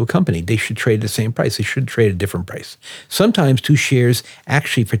to a company. They should trade at the same price. They shouldn't trade at a different price. Sometimes two shares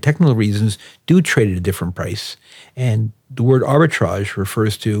actually, for technical reasons, do trade at a different price. And the word arbitrage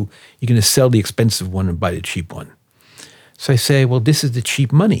refers to you're going to sell the expensive one and buy the cheap one. So I say, well, this is the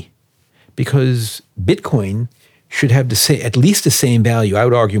cheap money because Bitcoin should have at least the same value, I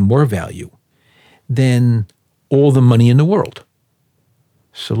would argue more value, than all the money in the world.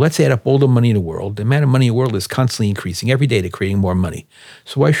 So let's add up all the money in the world. The amount of money in the world is constantly increasing. Every day they're creating more money.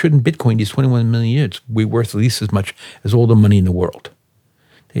 So why shouldn't Bitcoin, these 21 million units, be worth at least as much as all the money in the world?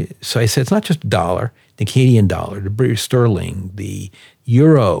 So I said, it's not just $1, the Canadian dollar, the British sterling, the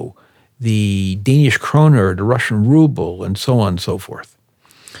euro, the Danish kroner, the Russian ruble, and so on and so forth.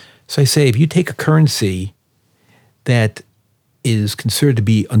 So I say, if you take a currency that is considered to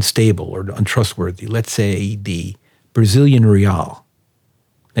be unstable or untrustworthy, let's say the Brazilian real,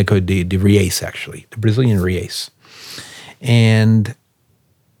 the reais actually, the Brazilian reais. And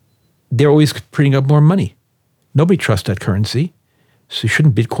they're always printing up more money. Nobody trusts that currency. So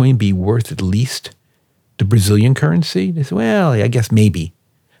shouldn't Bitcoin be worth at least the Brazilian currency? They said, well, I guess maybe.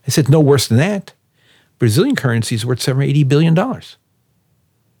 I said, no worse than that. Brazilian currency is worth $780 billion. So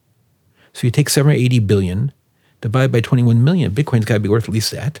you take $780 billion, divide by 21 million, Bitcoin's got to be worth at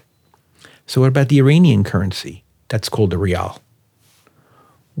least that. So what about the Iranian currency? That's called the real.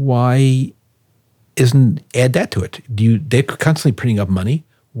 Why isn't add that to it? They're constantly printing up money.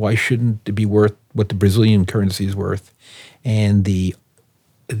 Why shouldn't it be worth what the Brazilian currency is worth and the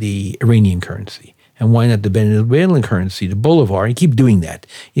Iranian currency? And why not the Venezuelan currency, the bolivar? You keep doing that.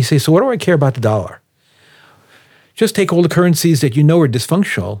 You say, so what do I care about the dollar? Just take all the currencies that you know are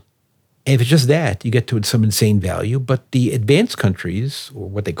dysfunctional, and if it's just that, you get to some insane value. But the advanced countries, or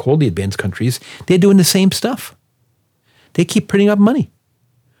what they call the advanced countries, they're doing the same stuff. They keep printing up money.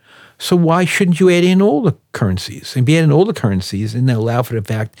 So why shouldn't you add in all the currencies? And be adding all the currencies and then allow for the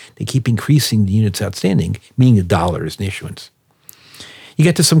fact they keep increasing the units outstanding, meaning the dollar is an issuance. You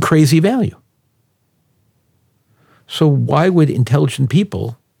get to some crazy value. So why would intelligent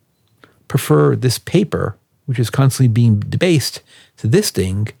people prefer this paper, which is constantly being debased, to this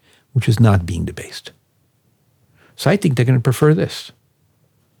thing, which is not being debased? So I think they're going to prefer this.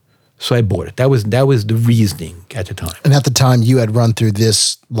 So I bought it. That was the reasoning at the time. And at the time, you had run through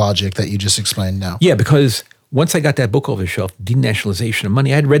this logic that you just explained now. Yeah, because once I got that book off the shelf, Denationalization of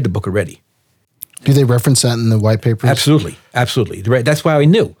Money, I had read the book already. Do they reference that in the white papers? Absolutely, absolutely. That's why I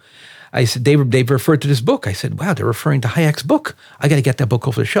knew. I said, they referred to this book. I said, wow, they're referring to Hayek's book. I got to get that book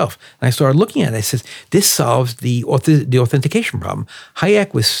off the shelf. And I started looking at it. I said, this solves the authentication problem.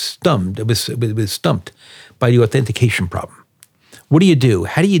 Hayek was stumped. It was stumped by the authentication problem. What do?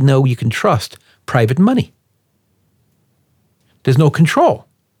 How do you know you can trust private money? There's no control.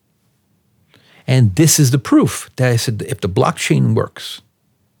 And this is the proof that I said, if the blockchain works,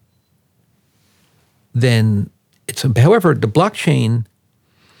 then however, the blockchain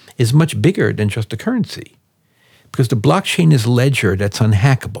is much bigger than just a currency because the blockchain is a ledger that's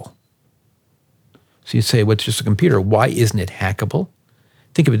unhackable. So you say, well, it's just a computer. Why isn't it hackable?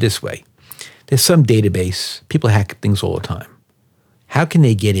 Think of it this way. There's some database. People hack things all the time. How can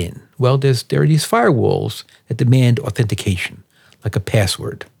they get in? Well, there are these firewalls that demand authentication, like a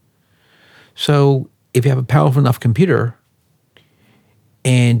password. So if you have a powerful enough computer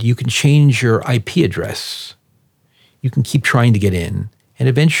and you can change your IP address, you can keep trying to get in, and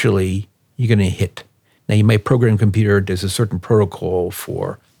eventually you're going to hit. Now, you might program a computer. There's a certain protocol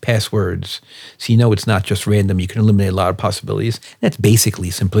for passwords, so you know it's not just random. You can eliminate a lot of possibilities. That's basically,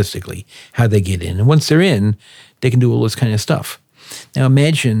 simplistically, how they get in. And once they're in, they can do all this kind of stuff. Now,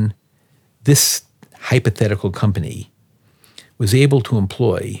 imagine this hypothetical company was able to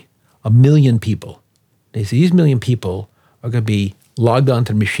employ 1 million people. They say these 1 million people are going to be logged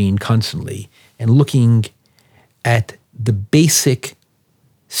onto the machine constantly and looking at the basic,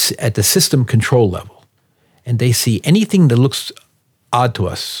 at the system control level. And they see anything that looks odd to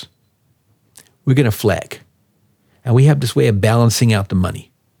us, we're going to flag. And we have this way of balancing out the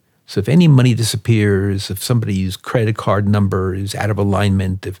money. So if any money disappears, if somebody's credit card number is out of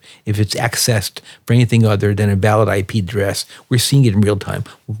alignment, if it's accessed for anything other than a valid IP address, we're seeing it in real time.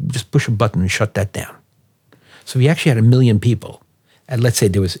 We'll just push a button and shut that down. So if you actually had 1 million people, and let's say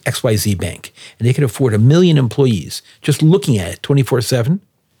there was XYZ Bank, and they could afford 1 million employees just looking at it 24/7,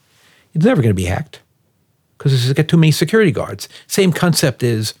 it's never going to be hacked because it's got too many security guards. Same concept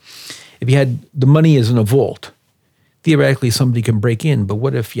is if you had the money is in a vault, theoretically somebody can break in, but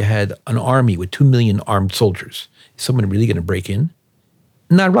what if you had an army with 2 million armed soldiers? Is someone really going to break in?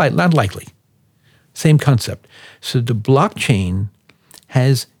 Not right, not likely. Same concept. So the blockchain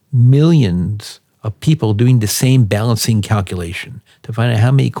has millions of people doing the same balancing calculation to find out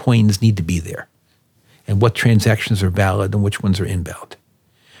how many coins need to be there and what transactions are valid and which ones are invalid.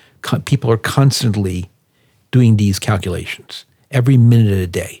 People are constantly doing these calculations every minute of the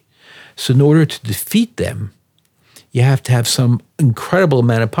day. So in order to defeat them, you have to have some incredible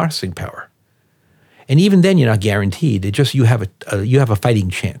amount of processing power. And even then, you're not guaranteed. It just you have a fighting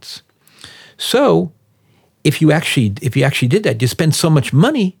chance. So if you actually did that, you spend so much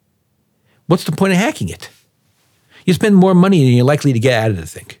money, what's the point of hacking it? You spend more money than you're likely to get out of the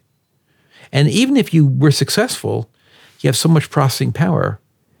thing. And even if you were successful, you have so much processing power,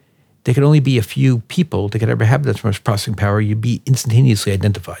 there could only be a few people that could ever have that much processing power. You'd be instantaneously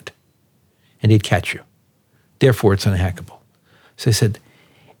identified, and they'd catch you. Therefore, it's unhackable. So I said,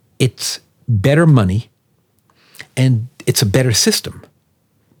 it's better money, and it's a better system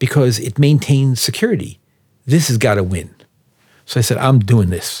because it maintains security. This has got to win. So I said, I'm doing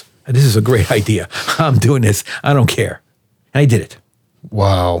this. This is a great idea. I'm doing this. I don't care. And I did it.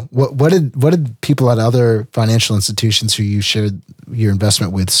 Wow. What did people at other financial institutions who you shared your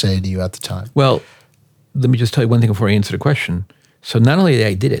investment with say to you at the time? Well, let me just tell you one thing before I answer the question. So not only did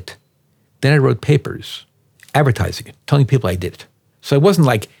I did it, then I wrote papers advertising it, telling people I did it. So it wasn't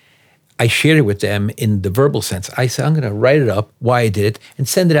like I shared it with them in the verbal sense. I said, I'm going to write it up, why I did it, and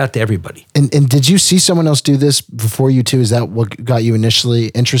send it out to everybody. And did you see someone else do this before you too? Is that what got you initially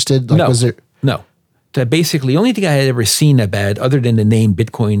interested? Like, no. Was there? No. So basically, the only thing I had ever seen that bad, other than the name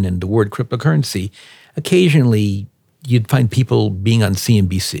Bitcoin and the word cryptocurrency, occasionally you'd find people being on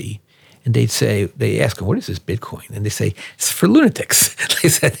CNBC, and they ask them, what is this Bitcoin? And they say, it's for lunatics. They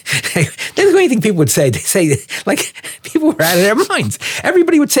said, that's the only thing people would say. They say, like, people were out of their minds.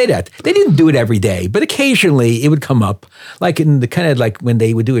 Everybody would say that. They didn't do it every day, but occasionally it would come up, like in the kind of like when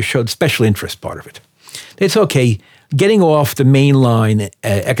they would do a show, the special interest part of it. They'd say, okay, getting off the mainline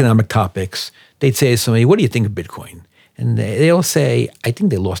economic topics, they'd say to somebody, what do you think of Bitcoin? And they all say, I think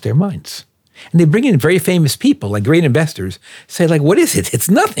they lost their minds. And they bring in very famous people, like great investors, say, like, what is it? It's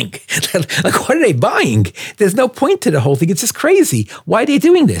nothing. Like, what are they buying? There's no point to the whole thing. It's just crazy. Why are they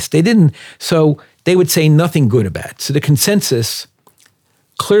doing this? They didn't. So they would say nothing good about it. So the consensus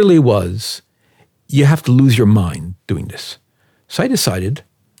clearly was, you have to lose your mind doing this. So I decided,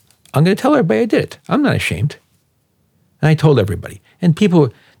 I'm going to tell everybody I did it. I'm not ashamed. And I told everybody. And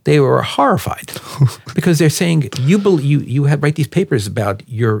people, they were horrified because they're saying, you have write these papers about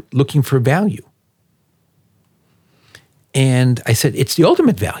you're looking for value. And I said, it's the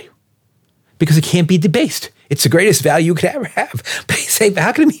ultimate value because it can't be debased. It's the greatest value you could ever have. But they say,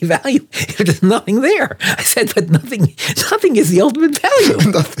 how can it be value if there's nothing there? I said, but nothing is the ultimate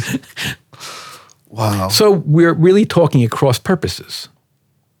value. Wow. So we're really talking across purposes.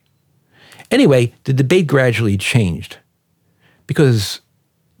 Anyway, the debate gradually changed because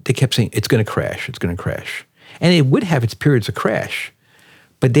they kept saying, it's going to crash, it's going to crash. And it would have its periods of crash,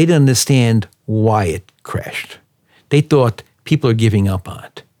 but they didn't understand why it crashed. They thought people are giving up on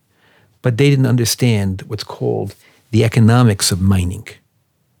it, but they didn't understand what's called the economics of mining.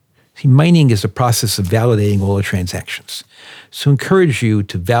 See, mining is the process of validating all the transactions. So encourage you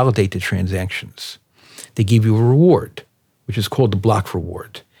to validate the transactions. They give you a reward, which is called the block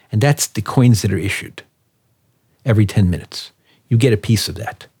reward. And that's the coins that are issued every 10 minutes. You get a piece of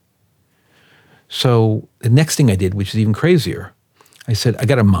that. So the next thing I did, which is even crazier, I said, I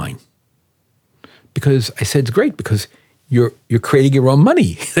got a mine. Because I said, it's great because you're creating your own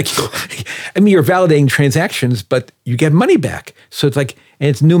money. You're validating transactions, but you get money back. So it's like, and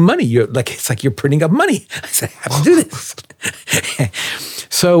it's new money. It's like you're printing up money. I said, I have to do this.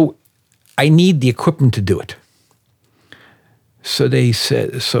 So I need the equipment to do it. So they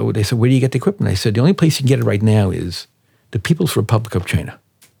said, where do you get the equipment? I said, the only place you can get it right now is the People's Republic of China.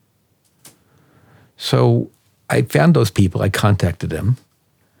 So I found those people, I contacted them,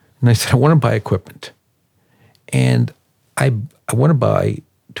 and I said, I want to buy equipment. And I want to buy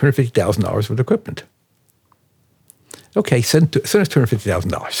 $250,000 worth of equipment. Okay, send us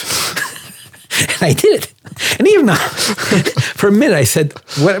 $250,000. And I did it. And even for a minute, I said,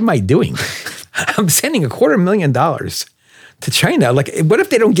 what am I doing? I'm sending $250,000 to China. Like, what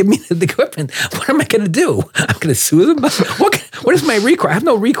if they don't give me the equipment? What am I going to do? I'm going to sue them? What is my recourse? I have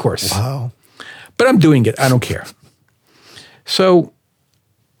no recourse. Wow. But I'm doing it. I don't care. So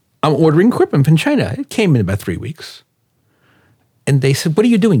I'm ordering equipment from China. It came in about 3 weeks. And they said, what are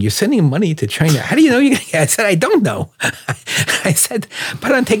you doing? You're sending money to China. How do you know you're going to get it? I said, I don't know. I said,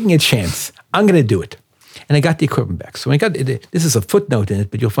 but I'm taking a chance. I'm going to do it. And I got the equipment back. So I got it. This is a footnote in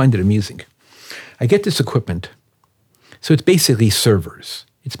it, but you'll find it amusing. I get this equipment. So it's basically servers.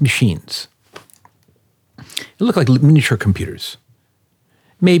 It's machines. They look like miniature computers.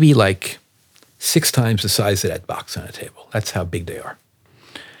 Maybe like 6 times the size of that box on a table. That's how big they are.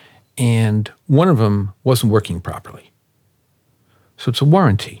 And one of them wasn't working properly. So it's a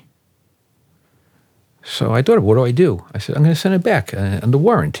warranty. So I thought, what do I do? I said, I'm going to send it back under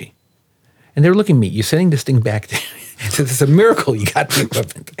warranty. And they're looking at me, you're sending this thing back. I said, it's a miracle you got the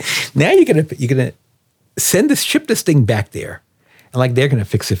equipment. Now you're going to ship this thing back there. And like they're going to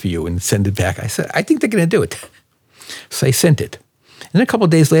fix it for you and send it back. I said, I think they're going to do it. So I sent it. And then a couple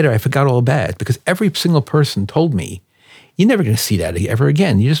of days later, I forgot all about it because every single person told me, you're never going to see that ever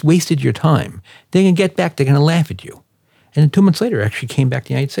again. You just wasted your time. They're going to get back. They're going to laugh at you. And then 2 months later, I actually came back to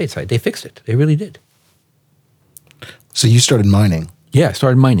the United States. They fixed it. They really did. So you started mining. Yeah, I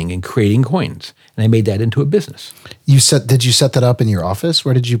started mining and creating coins. And I made that into a business. Did you set that up in your office?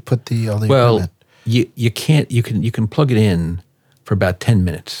 Where did you put all the equipment? You can't. You can plug it in for about 10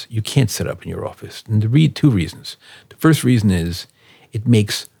 minutes. You can't set up in your office. And the 2 reasons. The first reason is it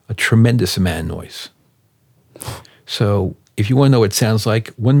makes a tremendous amount of noise. So if you want to know what it sounds like,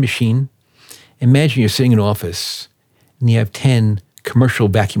 one machine, imagine you're sitting in an office and you have 10 commercial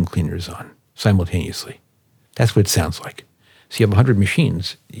vacuum cleaners on simultaneously. That's what it sounds like. So you have 100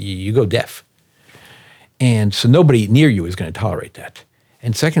 machines, you go deaf. And so nobody near you is going to tolerate that.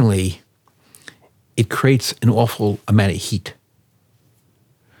 And secondly, it creates an awful amount of heat.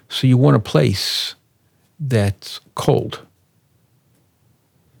 So you want a place that's cold.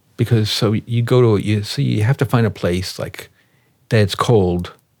 Because so you have to find a place like that's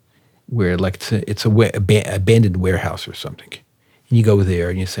cold where like it's a abandoned warehouse or something. And you go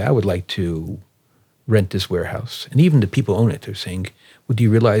there and you say, I would like to rent this warehouse. And even the people who own it, they're saying, well, do you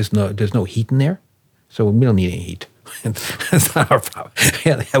realize there's no heat in there? So we don't need any heat. That's not our problem.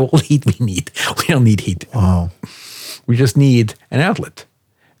 We have all the heat we need. We don't need heat. Wow. We just need an outlet.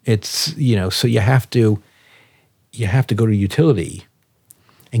 It's, so you have to go to utility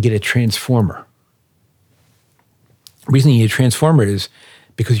and get a transformer. The reason you need a transformer is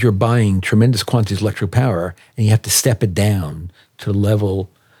because you're buying tremendous quantities of electric power and you have to step it down to the level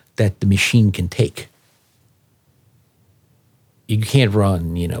that the machine can take. You can't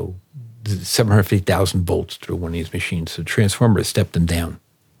run, 750,000 volts through one of these machines. So the transformer has stepped them down.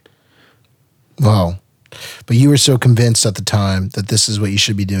 Wow. But you were so convinced at the time that this is what you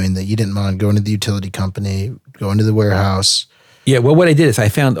should be doing that you didn't mind going to the utility company, going to the warehouse. Yeah, well, what I did is I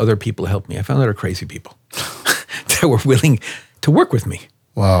found other people to help me. I found other crazy people that were willing to work with me.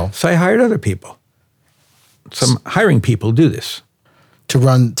 Wow. So I hired other people. So I'm hiring people to do this. To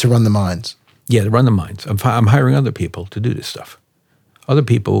run the mines. Yeah, to run the mines. I'm hiring other people to do this stuff. Other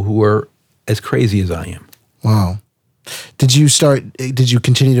people who are as crazy as I am. Wow. Did you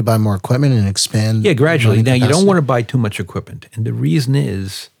continue to buy more equipment and expand? Yeah, gradually. Now, capacity? you don't want to buy too much equipment. And the reason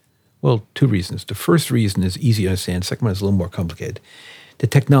is, well, 2 reasons. The first reason is easy to understand. The second one is a little more complicated. The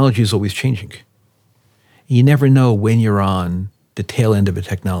technology is always changing. You never know when you're on the tail end of a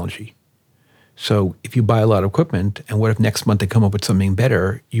technology. So if you buy a lot of equipment, and what if next month they come up with something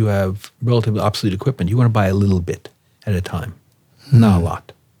better, you have relatively obsolete equipment. You want to buy a little bit at a time, not a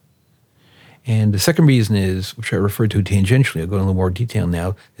lot. And the second reason is, which I referred to tangentially, I'll go into a little more detail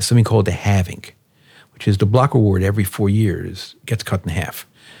now, is something called the halving, which is the block reward every 4 years gets cut in half.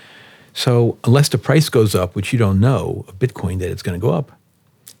 So unless the price goes up, which you don't know, of Bitcoin that it's going to go up,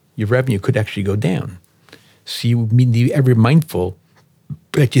 your revenue could actually go down. So you need to be ever mindful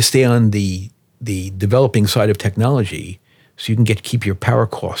that you stay on the developing side of technology so you can keep your power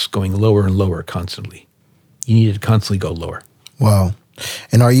costs going lower and lower constantly. You need to constantly go lower. Wow.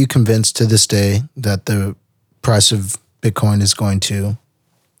 And are you convinced to this day that the price of Bitcoin is going to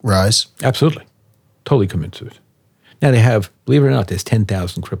rise? Absolutely. Totally convinced of it. Now they have, believe it or not, there's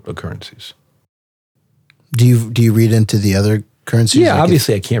 10,000 cryptocurrencies. Do you read into the other currencies? Yeah,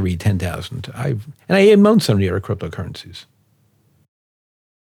 obviously I can't read 10,000. And I own some of the other cryptocurrencies.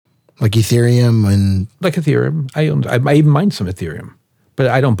 Like Ethereum and... Like Ethereum. I even mine some Ethereum. But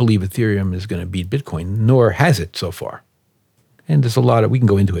I don't believe Ethereum is going to beat Bitcoin, nor has it so far. And there's a lot of, we can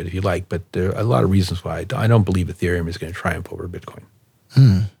go into it if you like, but there are a lot of reasons why I don't believe Ethereum is going to triumph over Bitcoin.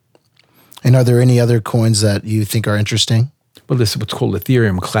 And are there any other coins that you think are interesting? Well, this is what's called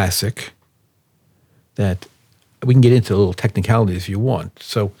Ethereum Classic, that we can get into a little technicalities if you want.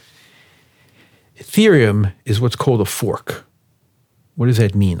 So Ethereum is what's called a fork. What does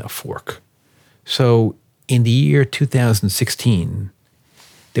that mean, a fork? So in the year 2016,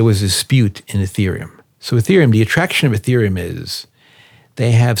 there was a dispute in Ethereum. So Ethereum, the attraction of Ethereum is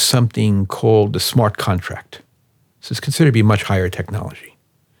they have something called the smart contract. So it's considered to be much higher technology.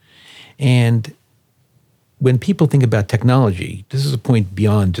 And when people think about technology, this is a point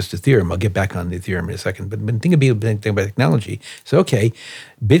beyond just Ethereum. I'll get back on Ethereum in a second. But when think about technology, so okay,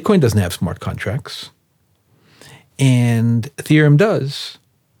 Bitcoin doesn't have smart contracts, and Ethereum does.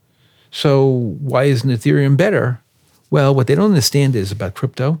 So why isn't Ethereum better? Well, what they don't understand is about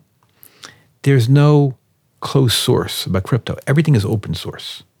crypto, there's no closed source about crypto. Everything is open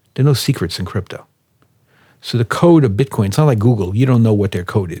source. There are no secrets in crypto. So the code of Bitcoin, it's not like Google. You don't know what their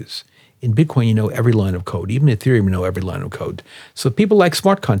code is. In Bitcoin, you know every line of code. Even Ethereum, you know every line of code. So if people like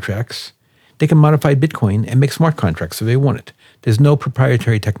smart contracts, they can modify Bitcoin and make smart contracts if they want it. There's no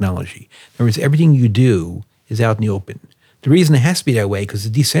proprietary technology. In other words, everything you do is out in the open. The reason it has to be that way because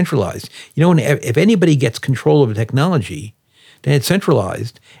it's decentralized. You know, if anybody gets control of the technology, then it's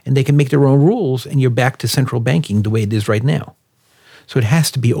centralized, and they can make their own rules, and you're back to central banking the way it is right now. So it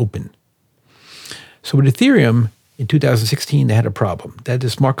has to be open. So with Ethereum, in 2016, they had a problem. They had a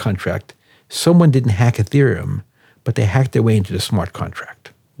smart contract. Someone didn't hack Ethereum, but they hacked their way into the smart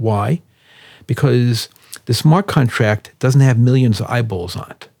contract. Why? Because the smart contract doesn't have millions of eyeballs on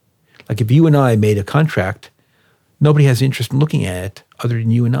it. Like if you and I made a contract, nobody has interest in looking at it other than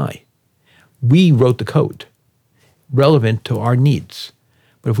you and I. We wrote the code relevant to our needs.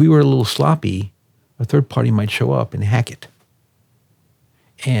 But if we were a little sloppy, a third party might show up and hack it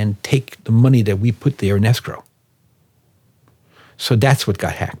and take the money that we put there in escrow. So that's what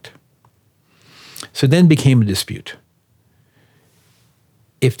got hacked. So then became a dispute.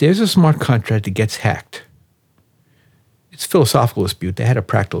 If there's a smart contract that gets hacked, it's a philosophical dispute. They had a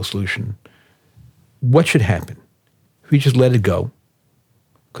practical solution. What should happen? If we just let it go,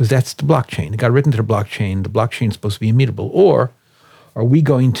 because that's the blockchain. It got written to the blockchain. The blockchain is supposed to be immutable. Or are we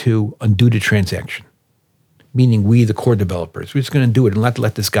going to undo the transaction? Meaning we, the core developers, we're just going to do it and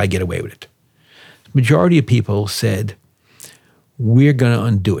let this guy get away with it. The majority of people said, we're going to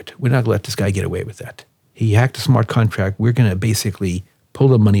undo it. We're not going to let this guy get away with that. He hacked a smart contract. We're going to basically pull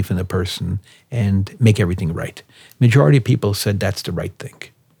the money from the person and make everything right. Majority of people said that's the right thing.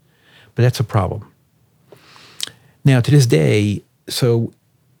 But that's a problem. Now, to this day, so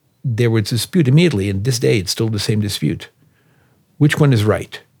there was a dispute immediately, and this day it's still the same dispute. Which one is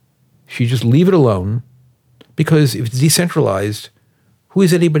right? Should you just leave it alone? Because if it's decentralized, who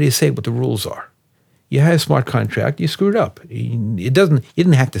is anybody to say what the rules are? You had a smart contract, you screwed up. You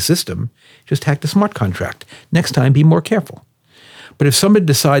didn't hack the system, just hack the smart contract. Next time, be more careful. But if somebody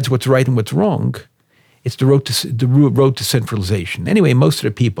decides what's right and what's wrong, it's the road to centralization. Anyway, most of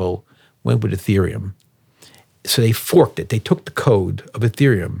the people went with Ethereum. So they forked it. They took the code of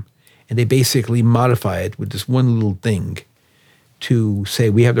Ethereum and they basically modify it with this one little thing to say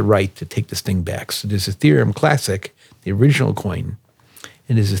we have the right to take this thing back. So there's Ethereum Classic, the original coin,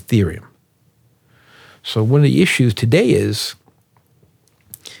 and there's Ethereum. So one of the issues today is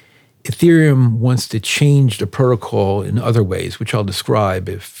Ethereum wants to change the protocol in other ways, which I'll describe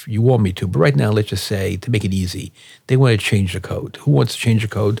if you want me to. But right now, let's just say, to make it easy, they want to change the code. Who wants to change the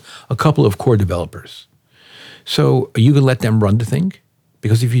code? A couple of core developers. So are you going to let them run the thing?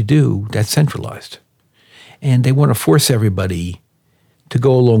 Because if you do, that's centralized. And they want to force everybody to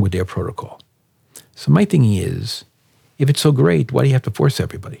go along with their protocol. So my thinking is, if it's so great, why do you have to force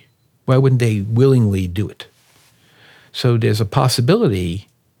everybody? Why wouldn't they willingly do it? So there's a possibility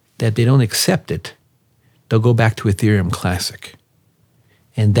that if they don't accept it, they'll go back to Ethereum Classic.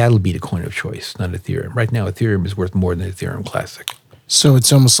 And that'll be the coin of choice, not Ethereum. Right now, Ethereum is worth more than Ethereum Classic. So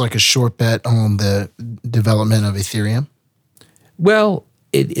it's almost like a short bet on the development of Ethereum? Well,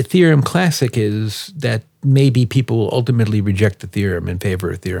 Ethereum Classic is that maybe people will ultimately reject Ethereum in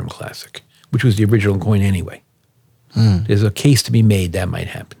favor of Ethereum Classic, which was the original coin anyway. There's a case to be made that might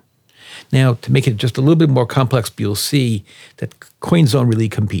happen. Now, to make it just a little bit more complex, you'll see that coins don't really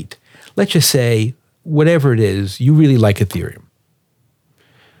compete. Let's just say, whatever it is, you really like Ethereum.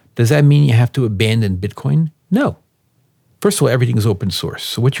 Does that mean you have to abandon Bitcoin? No. First of all, everything is open source.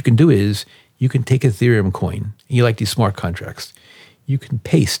 So what you can do is you can take Ethereum coin, and you like these smart contracts. You can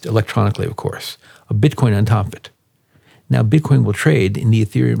paste electronically, of course, a Bitcoin on top of it. Now, Bitcoin will trade in the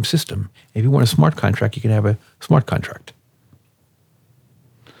Ethereum system. If you want a smart contract, you can have a smart contract.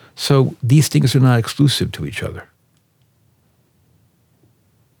 So these things are not exclusive to each other,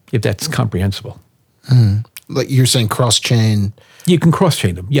 if that's comprehensible. Like you're saying cross-chain. You can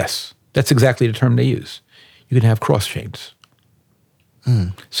cross-chain them, yes. That's exactly the term they use. You can have cross-chains.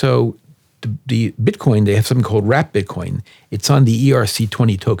 So the Bitcoin, they have something called Wrapped Bitcoin. It's on the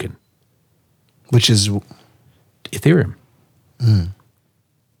ERC20 token. Which is? Ethereum. And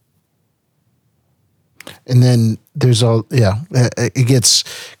then there's it gets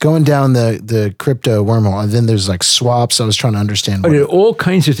going down the crypto wormhole. And then there's like swaps. I was trying to understand. All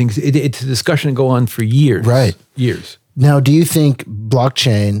kinds of things. It's a discussion that go on for years. Right. Years. Now, do you think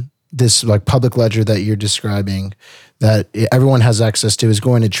blockchain, this like public ledger that you're describing, that everyone has access to, is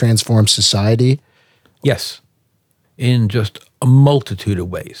going to transform society? Yes. In just a multitude of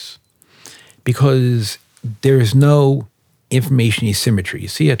ways. Because there is no information asymmetry. You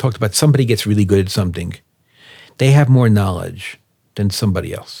see, I talked about somebody gets really good at something. They have more knowledge than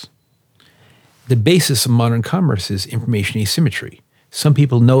somebody else. The basis of modern commerce is information asymmetry. Some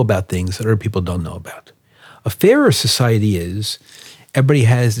people know about things that other people don't know about. A fairer society is everybody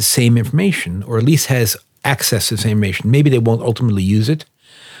has the same information, or at least has access to the same information. Maybe they won't ultimately use it,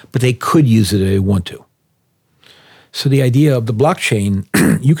 but they could use it if they want to. So the idea of the blockchain,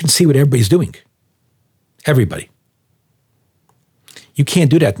 you can see what everybody's doing. Everybody. You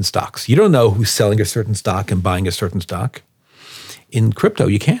can't do that in stocks. You don't know who's selling a certain stock and buying a certain stock. In crypto,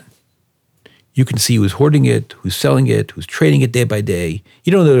 you can. You can see who's hoarding it, who's selling it, who's trading it day by day.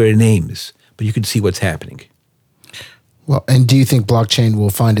 You don't know their names, but you can see what's happening. Well, and do you think blockchain will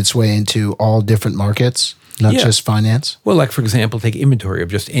find its way into all different markets, not just finance? Well, like, for example, take inventory of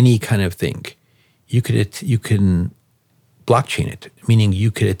just any kind of thing. You can blockchain it, meaning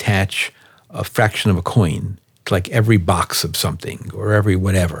you could attach a fraction of a coin to like every box of something or every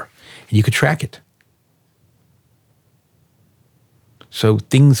whatever, and you could track it. So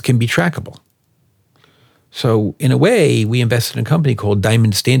things can be trackable. So in a way, we invested in a company called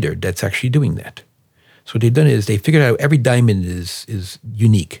Diamond Standard that's actually doing that. So what they've done is they figured out every diamond is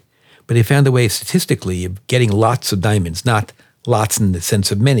unique, but they found a way statistically of getting lots of diamonds, not lots in the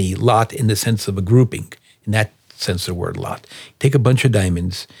sense of many, lot in the sense of a grouping, in that sense of the word lot. Take a bunch of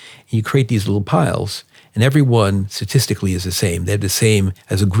diamonds, and you create these little piles, and every one statistically is the same. They're the same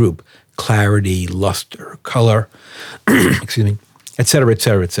as a group: clarity, luster, color, excuse me, et cetera, et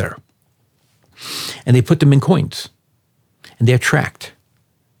cetera, et cetera. And they put them in coins, and they're tracked.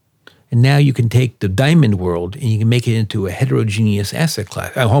 And now you can take the diamond world and you can make it into a heterogeneous asset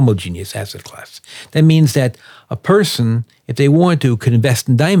class, a homogeneous asset class. That means that a person, if they want to, could invest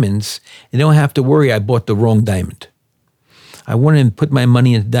in diamonds and they don't have to worry, I bought the wrong diamond. I want to put my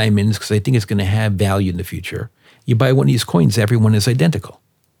money into diamonds because I think it's going to have value in the future. You buy one of these coins, everyone is identical.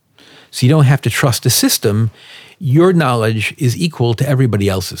 So you don't have to trust the system. Your knowledge is equal to everybody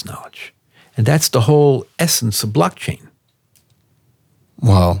else's knowledge. And that's the whole essence of blockchain.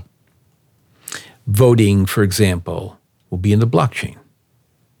 Wow. Voting, for example, will be in the blockchain.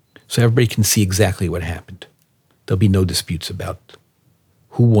 So everybody can see exactly what happened. There'll be no disputes about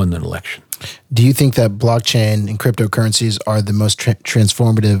who won an election. Do you think that blockchain and cryptocurrencies are the most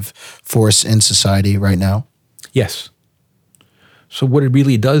transformative force in society right now? Yes. So what it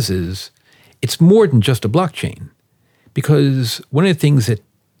really does is, it's more than just a blockchain. Because one of the things that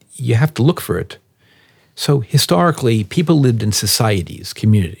you have to look for it, so historically, people lived in societies,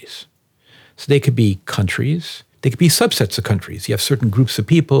 communities. So they could be countries, they could be subsets of countries. You have certain groups of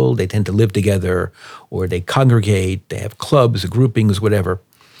people, they tend to live together, or they congregate, they have clubs, groupings, whatever.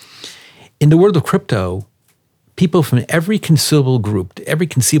 In the world of crypto, people from every conceivable group that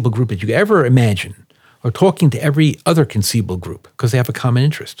you could ever imagine are talking to every other conceivable group because they have a common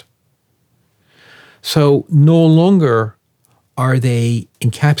interest. So no longer are they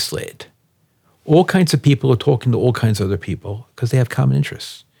encapsulated. All kinds of people are talking to all kinds of other people because they have common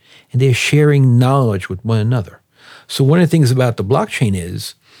interests. And they're sharing knowledge with one another. So one of the things about the blockchain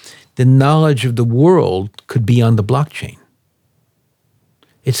is the knowledge of the world could be on the blockchain.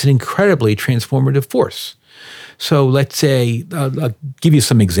 It's an incredibly transformative force. So let's say, I'll give you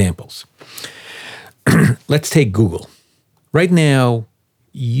some examples. Let's take Google. Right now,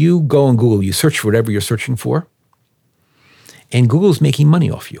 you go on Google, you search for whatever you're searching for, and Google's making money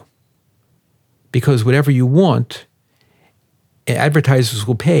off you. Because whatever you want, advertisers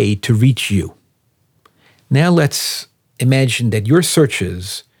will pay to reach you. Now let's imagine that your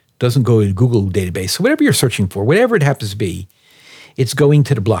searches doesn't go to Google database. So whatever you're searching for, whatever it happens to be, it's going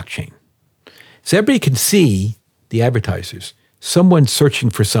to the blockchain. So everybody can see, the advertisers, someone searching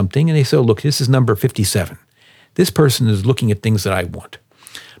for something, and they say, oh, look, this is number 57. This person is looking at things that I want.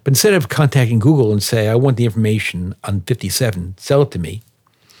 But instead of contacting Google and say, I want the information on 57, sell it to me,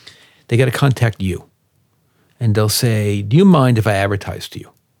 they got to contact you. And they'll say, do you mind if I advertise to you?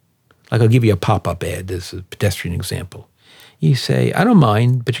 Like I'll give you a pop-up ad as a pedestrian example. You say, I don't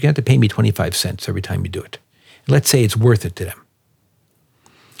mind, but you're going to have to pay me 25 cents every time you do it. Let's say it's worth it to them.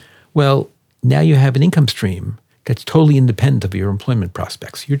 Well, now you have an income stream that's totally independent of your employment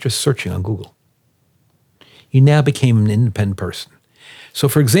prospects. You're just searching on Google. You now became an independent person. So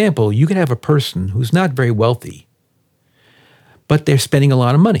for example, you could have a person who's not very wealthy, but they're spending a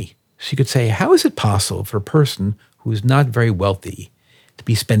lot of money. So you could say, how is it possible for a person who's not very wealthy to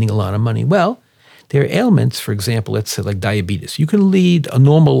be spending a lot of money? Well, there are ailments, for example, let's say like diabetes. You can lead a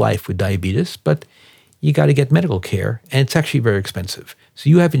normal life with diabetes, but you got to get medical care, and it's actually very expensive. So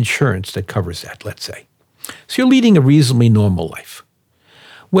you have insurance that covers that, let's say. So you're leading a reasonably normal life.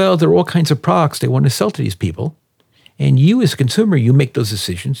 Well, there are all kinds of products they want to sell to these people, and you as a consumer, you make those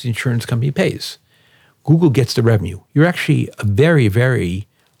decisions, the insurance company pays. Google gets the revenue. You're actually a very, very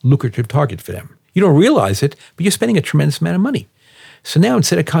lucrative target for them. You don't realize it, but you're spending a tremendous amount of money. So now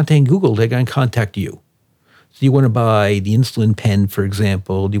instead of contacting Google, they're going to contact you. So do you want to buy the insulin pen, for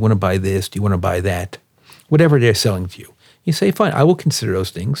example? Do you want to buy this? Do you want to buy that? Whatever they're selling to you. You say, fine, I will consider those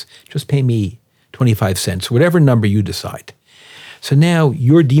things. Just pay me 25 cents, whatever number you decide. So now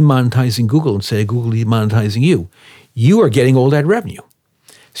you're demonetizing Google instead of Google demonetizing you. You are getting all that revenue.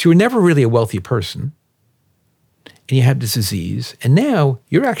 So you were never really a wealthy person, and you have this disease, and now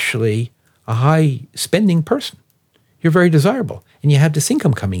you're actually a high-spending person. You're very desirable, and you have this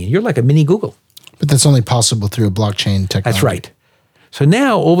income coming in. You're like a mini Google. But that's only possible through a blockchain technology. That's right. So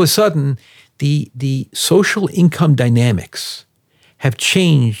now, all of a sudden, the social income dynamics have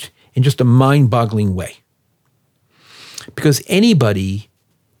changed in just a mind-boggling way. Because anybody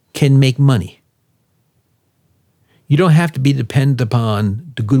can make money. You don't have to be dependent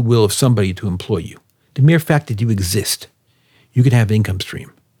upon the goodwill of somebody to employ you. The mere fact that you exist, you can have an income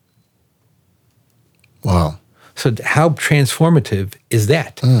stream. Wow. So how transformative is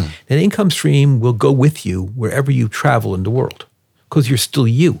that? That income stream will go with you wherever you travel in the world because you're still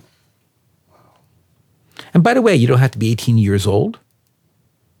you. And by the way, you don't have to be 18 years old.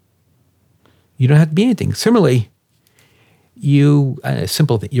 You don't have to be anything. Similarly, a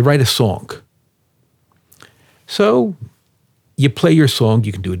simple thing, you write a song. So you play your song,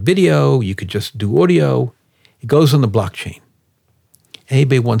 you can do it video, you could just do audio. It goes on the blockchain.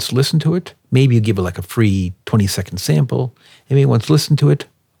 Anybody wants to listen to it, maybe you give it like a free 20-second sample. Anybody wants to listen to it,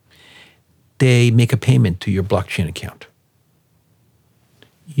 they make a payment to your blockchain account.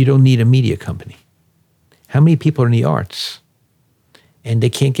 You don't need a media company. How many people are in the arts and they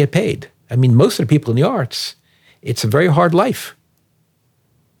can't get paid? I mean, most of the people in the arts, it's a very hard life.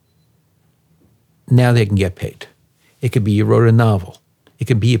 Now they can get paid. It could be you wrote a novel. It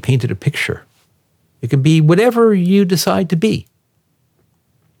could be you painted a picture. It could be whatever you decide to be.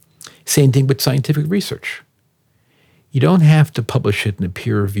 Same thing with scientific research. You don't have to publish it in a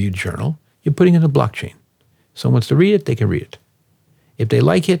peer-reviewed journal. You're putting it in a blockchain. Someone wants to read it, they can read it. If they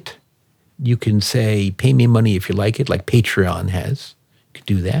like it, you can say, pay me money if you like it, like Patreon has. You could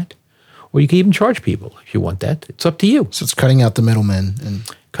do that. Or you can even charge people if you want that. It's up to you. So it's cutting out the middlemen. And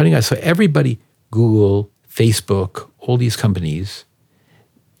cutting out. So everybody, Google, Facebook, all these companies,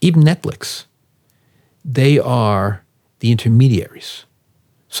 even Netflix, they are the intermediaries.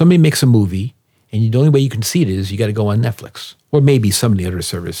 Somebody makes a movie, and the only way you can see it is you got to go on Netflix, or maybe some of the other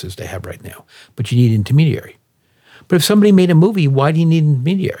services they have right now. But you need an intermediary. But if somebody made a movie, why do you need an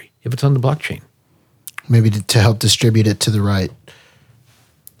intermediary if it's on the blockchain? Maybe to help distribute it to the right,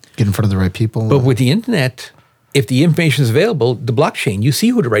 get in front of the right people. But with the internet, if the information is available, the blockchain, you see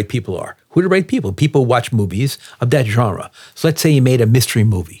who the right people are. Who are the right people? People watch movies of that genre. So let's say you made a mystery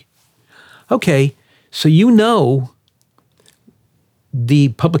movie. Okay, so you know the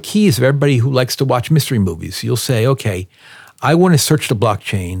public keys of everybody who likes to watch mystery movies. You'll say, okay, I want to search the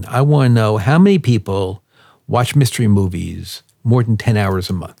blockchain. I want to know how many people watch mystery movies more than 10 hours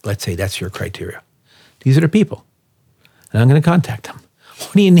a month. Let's say that's your criteria. These are the people. And I'm going to contact them.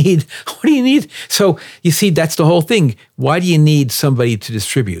 What do you need? What do you need? So you see, that's the whole thing. Why do you need somebody to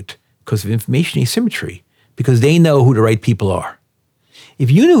distribute? Because of information asymmetry. Because they know who the right people are. If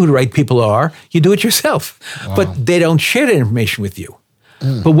you knew who the right people are, you do it yourself. Wow. But they don't share that information with you.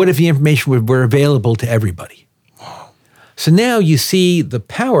 But what if the information were available to everybody? Wow. So now you see the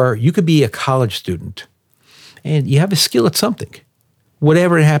power. You could be a college student and you have a skill at something,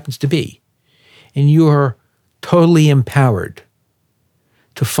 whatever it happens to be. And you are totally empowered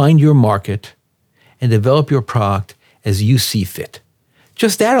to find your market and develop your product as you see fit.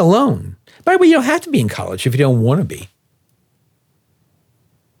 Just that alone. By the way, you don't have to be in college if you don't want to be.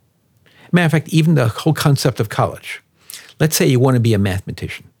 Matter of fact, even the whole concept of college. Let's say you want to be a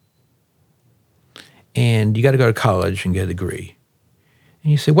mathematician. And you got to go to college and get a degree.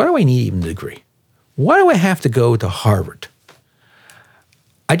 And you say, why do I need even a degree? Why do I have to go to Harvard?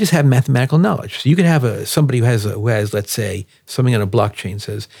 I just have mathematical knowledge. So you could have somebody who has, let's say, something on a blockchain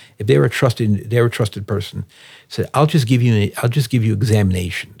says, if they were a trusted person, said, I'll just give you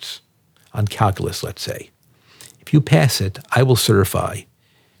examinations on calculus, let's say. If you pass it, I will certify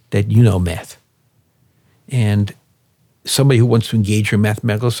that you know math. And somebody who wants to engage your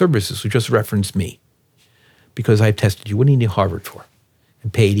mathematical services will just reference me because I've tested you. What do you need Harvard for?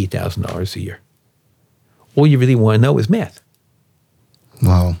 And pay $80,000 a year. All you really want to know is math.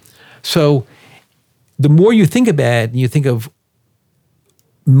 Wow. So the more you think about it, and you think of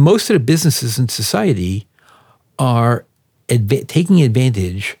most of the businesses in society are taking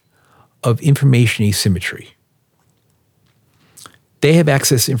advantage of information asymmetry. They have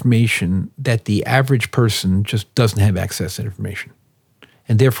access to information that the average person just doesn't have access to information.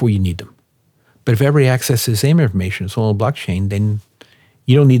 And therefore you need them. But if everybody accesses the same information, it's all on a blockchain, then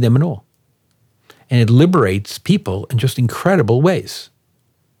you don't need them at all. And it liberates people in just incredible ways.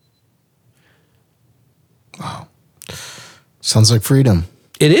 Wow. Sounds like freedom.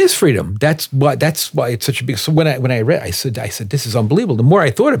 It is freedom. That's why it's such a big. So when I read, I said, this is unbelievable. The more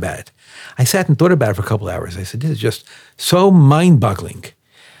I thought about it, I sat and thought about it for a couple of hours. I said, this is just so mind-boggling.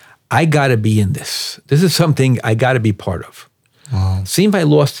 I got to be in this. This is something I got to be part of. Wow. See if I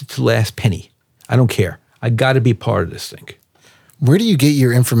lost it to the last penny. I don't care. I got to be part of this thing. Where do you get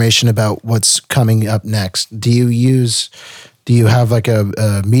your information about what's coming up next? Do you have like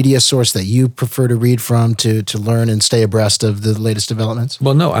a media source that you prefer to read from to learn and stay abreast of the latest developments?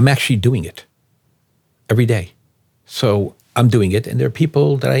 Well, no, I'm actually doing it every day. So I'm doing it, and there are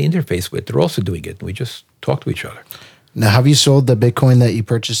people that I interface with that are also doing it, and we just talk to each other. Now, have you sold the Bitcoin that you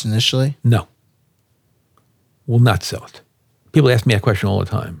purchased initially? No. Will not sell it. People ask me that question all the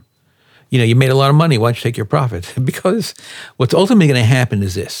time. You know, you made a lot of money. Why don't you take your profit? Because what's ultimately going to happen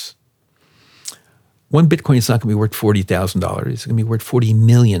is this. One Bitcoin is not going to be worth $40,000. It's going to be worth $40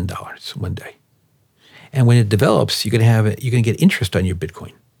 million one day. And when it develops, you're going to get interest on your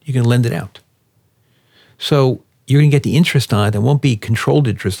Bitcoin. You're going to lend it out. So you're going to get the interest on it. It won't be controlled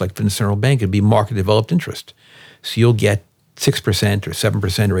interest like from the central bank. It'll be market developed interest. So you'll get 6% or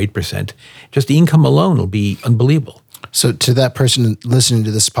 7% or 8%. Just the income alone will be unbelievable. So to that person listening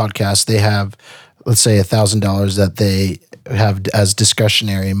to this podcast, they have, let's say, $1,000 that they have as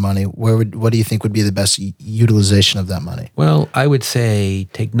discretionary money. What do you think would be the best utilization of that money? Well, I would say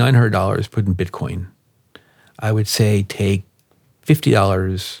take $900, put in Bitcoin. I would say take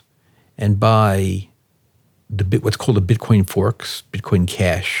 $50 and buy what's called the Bitcoin forks, Bitcoin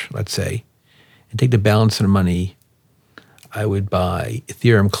Cash, let's say, and take the balance of the money. I would buy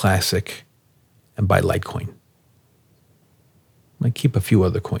Ethereum Classic and buy Litecoin. I might keep a few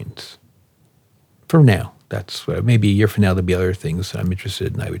other coins. For now, that's what, maybe a year from now there'll be other things that I'm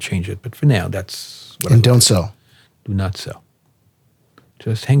interested in. I would change it, but for now, that's what. And don't sell. Do not sell.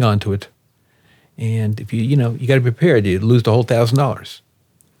 Just hang on to it, and if you got to be prepared to lose the whole $1,000.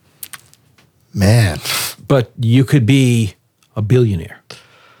 Man, but you could be a billionaire.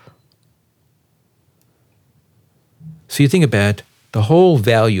 So you think about the whole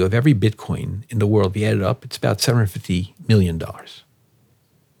value of every Bitcoin in the world. If you add it up, it's about $750 million.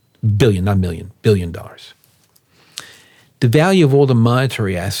 Billion, not million, $1 billion. The value of all the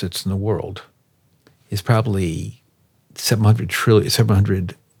monetary assets in the world is probably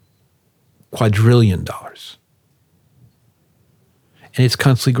 $700 quadrillion. And it's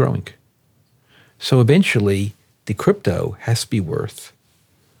constantly growing. So eventually, the crypto has to be worth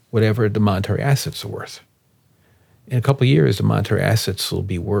whatever the monetary assets are worth. In a couple of years, the monetary assets will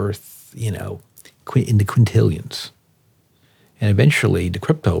be worth, in the quintillions. And eventually, the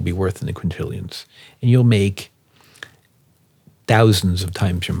crypto will be worth in the quintillions. And you'll make thousands of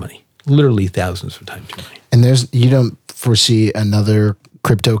times your money, literally thousands of times your money. And you don't foresee another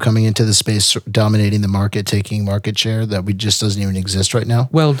crypto coming into the space, dominating the market, taking market share that we just doesn't even exist right now?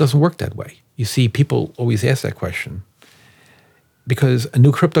 Well, it doesn't work that way. You see, people always ask that question because a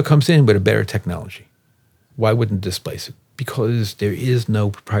new crypto comes in with a better technology. Why wouldn't it displace it? Because there is no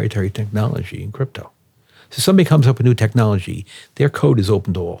proprietary technology in crypto. So somebody comes up with new technology, their code is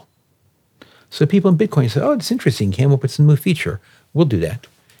open to all. So people in Bitcoin say, oh, it's interesting, came up with some new feature. We'll do that.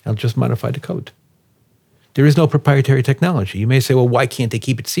 I'll just modify the code. There is no proprietary technology. You may say, well, why can't they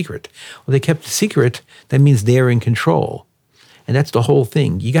keep it secret? Well, they kept it secret. That means they're in control. And that's the whole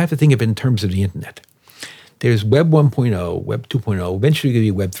thing. You have to think of it in terms of the internet. There's Web 1.0, Web 2.0, eventually going to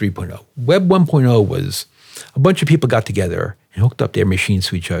be Web 3.0. Web 1.0 was a bunch of people got together and hooked up their machines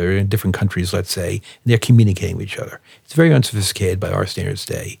to each other in different countries, let's say, and they're communicating with each other. It's very unsophisticated by our standards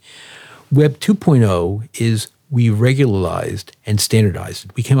today. Web 2.0 is we regularized and standardized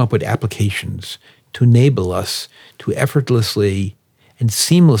it. We came up with applications to enable us to effortlessly and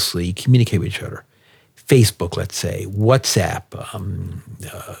seamlessly communicate with each other. Facebook, let's say, WhatsApp,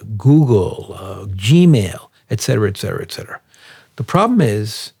 Google, Gmail, et cetera, et cetera, et cetera. The problem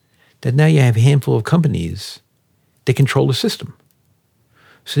is that now you have a handful of companies that control the system.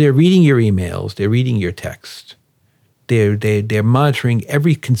 So they're reading your emails, they're reading your text, they're monitoring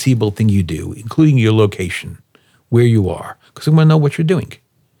every conceivable thing you do, including your location, where you are, because they want to know what you're doing.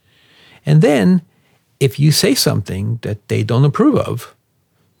 And then, if you say something that they don't approve of,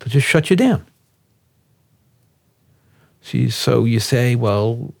 they'll just shut you down. So you say,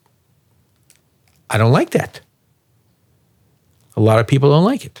 well, I don't like that. A lot of people don't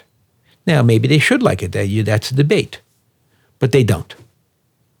like it. Now, maybe they should like it. That's a debate. But they don't.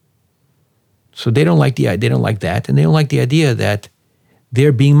 So they don't like that, and they don't like the idea that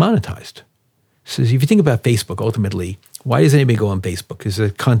they're being monetized. So if you think about Facebook, ultimately, why does anybody go on Facebook? Because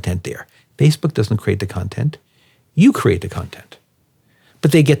there's content there. Facebook doesn't create the content. You create the content.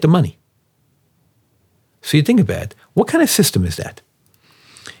 But they get the money. So you think about it. What kind of system is that?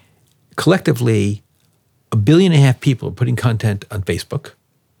 Collectively, 1.5 billion people are putting content on Facebook,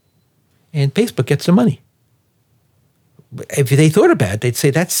 and Facebook gets the money. If they thought about it, they'd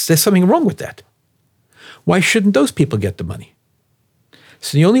say there's something wrong with that. Why shouldn't those people get the money?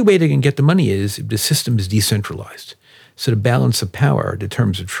 So the only way they can get the money is if the system is decentralized. So the balance of power, the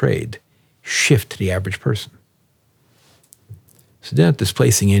terms of trade, shift to the average person. So they're not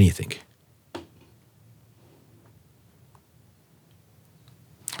displacing anything.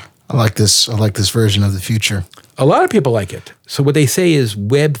 I like this version of the future. A lot of people like it. So what they say is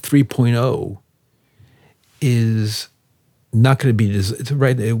Web 3.0 is not going to be,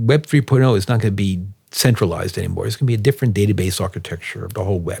 right? Web 3.0 is not going to be centralized anymore. It's going to be a different database architecture of the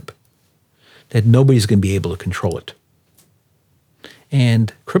whole web, that nobody's going to be able to control it.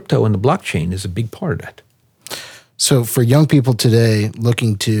 And crypto and the blockchain is a big part of that. So for young people today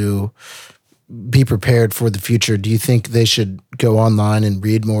looking to be prepared for the future, do you think they should go online and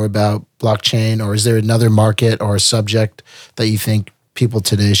read more about blockchain, or is there another market or a subject that you think people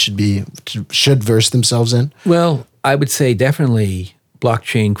today should verse themselves in? Well, I would say definitely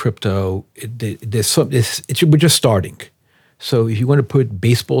blockchain, crypto. We're just starting. So if you want to put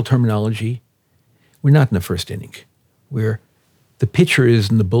baseball terminology, we're not in the first inning. The pitcher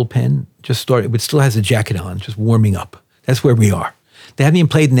is in the bullpen, just started, but still has a jacket on, just warming up. That's where we are. They haven't even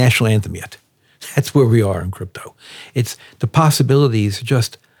played the national anthem yet. That's where we are in crypto. It's the possibilities are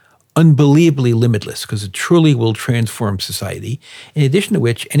just unbelievably limitless because it truly will transform society. In addition to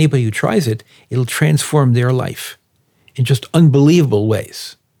which, anybody who tries it, it'll transform their life in just unbelievable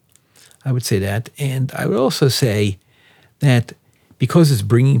ways. I would say that. And I would also say that because it's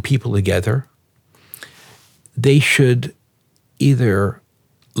bringing people together, they should either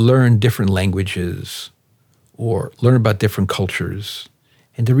learn different languages or learn about different cultures.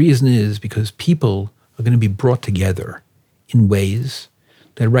 And the reason is because people are going to be brought together in ways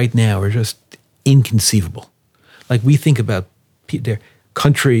that right now are just inconceivable. Like we think about their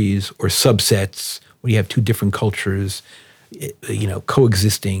countries or subsets where you have two different cultures,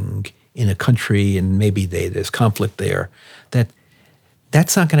 coexisting in a country, and maybe there's conflict there.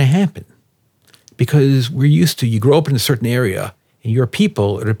 That's not going to happen. Because we're used to, you grow up in a certain area, and your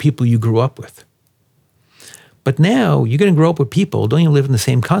people are the people you grew up with. But now, you're going to grow up with people who don't even live in the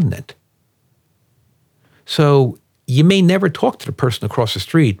same continent. So you may never talk to the person across the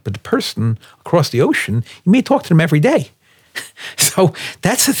street, but the person across the ocean, you may talk to them every day. So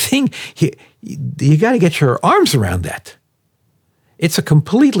that's the thing. You got to get your arms around that. It's a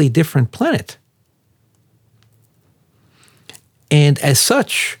completely different planet. And as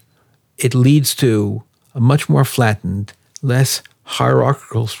such, it leads to a much more flattened, less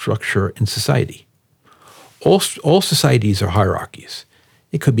hierarchical structure in society. All societies are hierarchies.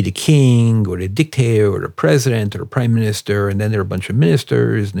 It could be the king or the dictator or the president or the prime minister, and then there are a bunch of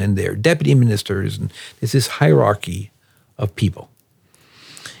ministers, and then there are deputy ministers, and there's this hierarchy of people.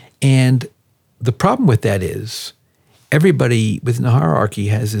 And the problem with that is everybody within the hierarchy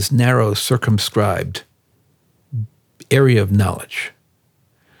has this narrow, circumscribed area of knowledge.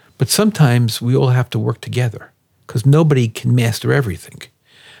 But sometimes we all have to work together because nobody can master everything.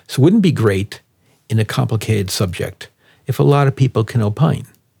 So wouldn't it be great in a complicated subject if a lot of people can opine?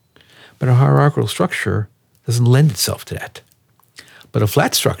 But a hierarchical structure doesn't lend itself to that. But a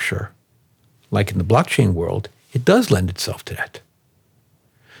flat structure, like in the blockchain world, it does lend itself to that.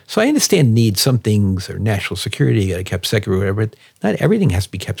 So I understand the need. Some things are national security, got to keep secret or whatever. But not everything has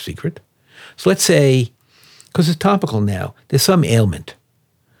to be kept secret. So let's say, because it's topical now, there's some ailment.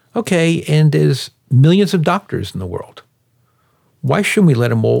 Okay, and there's millions of doctors in the world. Why shouldn't we let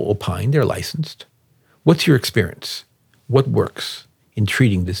them all opine? They're licensed. What's your experience? What works in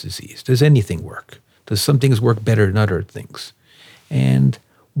treating this disease? Does anything work? Does some things work better than other things? And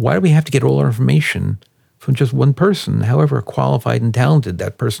why do we have to get all our information from just one person, however qualified and talented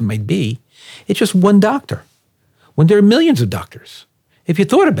that person might be? It's just one doctor, when there are millions of doctors. If you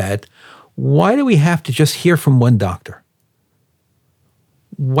thought about it, why do we have to just hear from one doctor?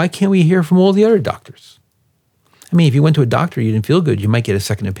 Why can't we hear from all the other doctors? I mean, if you went to a doctor, you didn't feel good, you might get a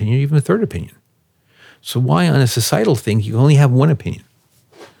second opinion, even a third opinion. So why on a societal thing, you only have one opinion?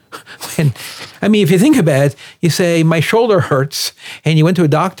 And I mean, if you think about it, you say, my shoulder hurts, and you went to a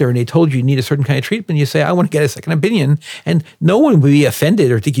doctor and they told you need a certain kind of treatment. You say, I want to get a second opinion. And no one would be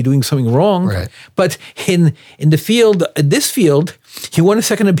offended or think you're doing something wrong. Right. But in the field, this field, you want a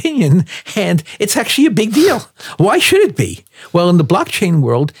second opinion, and it's actually a big deal. Why should it be? Well, in the blockchain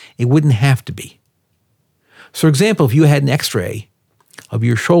world, it wouldn't have to be. So, for example, if you had an x-ray of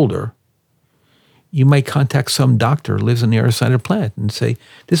your shoulder, you might contact some doctor who lives on the other side of the planet and say,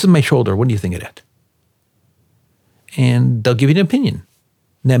 this is my shoulder. What do you think of that? And they'll give you an opinion.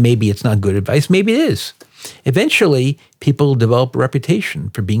 Now, maybe it's not good advice. Maybe it is. Eventually, people develop a reputation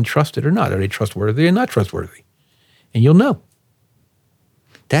for being trusted or not. Are they trustworthy or not trustworthy? And you'll know.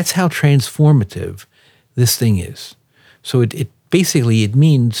 That's how transformative this thing is. So it basically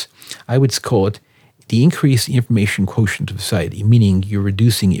means, I would call it the increased information quotient of society, meaning you're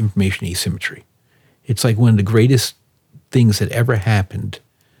reducing information asymmetry. It's like one of the greatest things that ever happened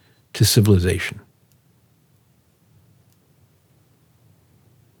to civilization.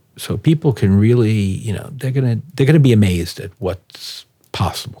 So people can really, they're gonna be amazed at what's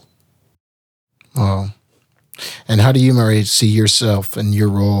possible. Wow. And how do you, Murray, see yourself and your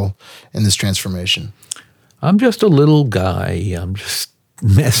role in this transformation? I'm just a little guy. I'm just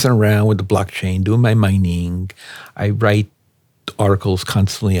messing around with the blockchain, doing my mining. I write articles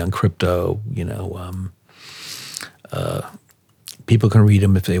constantly on crypto. People can read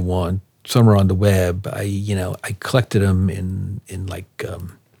them if they want. Some are on the web. I collected them in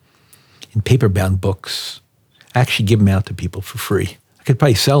paper-bound books. I actually give them out to people for free. I could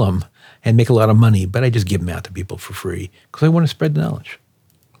probably sell them and make a lot of money, but I just give them out to people for free because I want to spread the knowledge.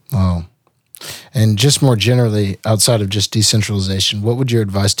 Wow. And just more generally, outside of just decentralization, what would your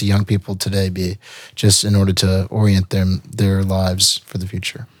advice to young people today be, just in order to orient their lives for the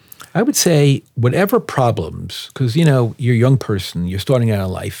future? I would say whatever problems, because, you're a young person, you're starting out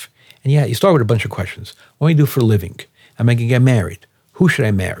in life, and you start with a bunch of questions. What do I do for a living? Am I going to get married? Who should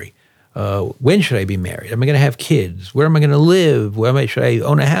I marry? When should I be married? Am I going to have kids? Where am I going to live? Should I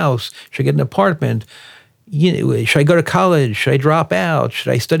own a house? Should I get an apartment? Should I go to college? Should I drop out?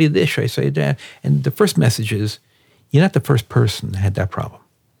 Should I study this? Should I study that? And the first message is, you're not the first person that had that problem.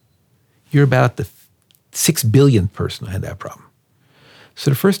 You're about the 6 billionth person who had that problem. So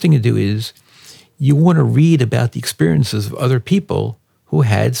the first thing to do is you want to read about the experiences of other people who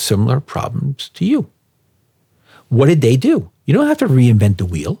had similar problems to you. What did they do? You don't have to reinvent the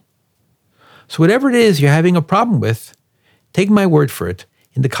wheel. So whatever it is you're having a problem with, take my word for it.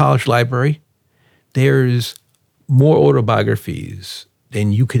 In the college library, there's more autobiographies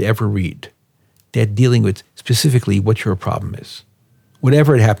than you could ever read that dealing with specifically what your problem is,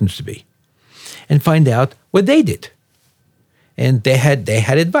 whatever it happens to be, and find out what they did. And they had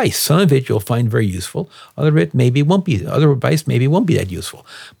advice. Some of it you'll find very useful. Other advice maybe won't be that useful.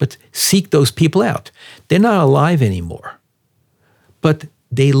 But seek those people out. They're not alive anymore, but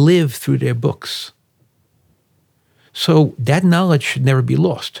they live through their books. So that knowledge should never be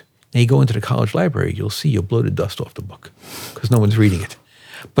lost. Now you go into the college library, you'll blow the dust off the book because no one's reading it.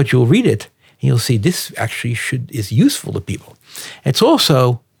 But you'll read it and you'll see this actually is useful to people. It's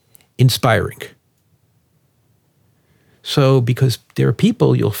also inspiring. So because there are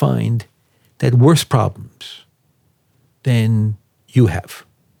people you'll find that have worse problems than you have.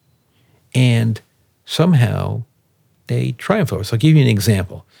 And somehow they triumph over us. I'll give you an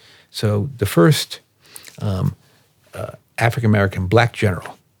example. So the first African-American black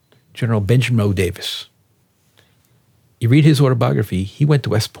general, General Benjamin O. Davis, you read his autobiography, he went to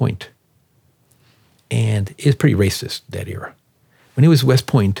West Point. And it's pretty racist, that era. When he was at West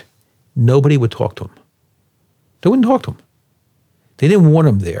Point, nobody would talk to him. They wouldn't talk to him. They didn't want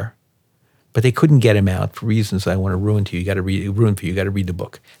him there, but they couldn't get him out for reasons I want to ruin to you. You got to read the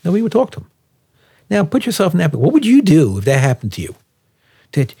book. Nobody would talk to him. Now, put yourself in that. What would you do if that happened to you?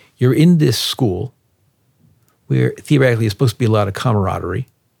 That you're in this school where theoretically there's supposed to be a lot of camaraderie,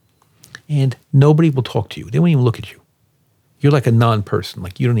 and nobody will talk to you. They won't even look at you. You're like a non-person,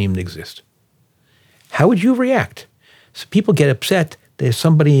 like you don't even exist. How would you react? So people get upset. There's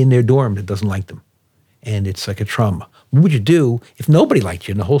somebody in their dorm that doesn't like them, and it's like a trauma. What would you do if nobody liked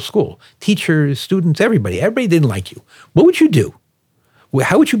you in the whole school? Teachers, students, everybody didn't like you. What would you do?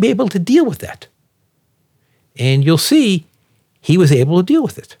 How would you be able to deal with that? And you'll see he was able to deal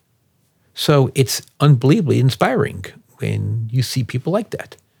with it. So it's unbelievably inspiring when you see people like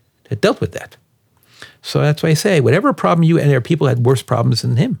that dealt with that. So that's why I say, whatever problem and there are people who had worse problems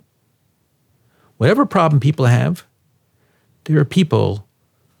than him. Whatever problem people have, there are people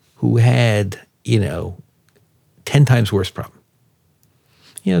who had, 10 times worse problem.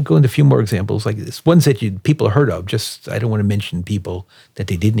 Go into a few more examples like this. Ones that people heard of. Just, I don't want to mention people that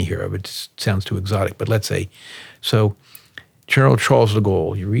they didn't hear of. It just sounds too exotic. But let's say, so General Charles de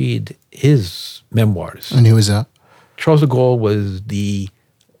Gaulle, you read his memoirs. And who was that? Charles de Gaulle was the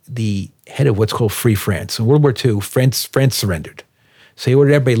head of what's called Free France. In World War II, France surrendered. So he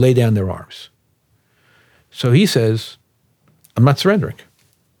ordered everybody to lay down their arms. So he says, I'm not surrendering.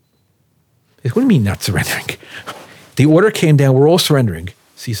 He says, what do you mean not surrendering? The order came down, we're all surrendering.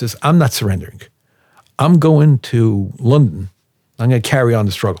 So he says, I'm not surrendering. I'm going to London. I'm going to carry on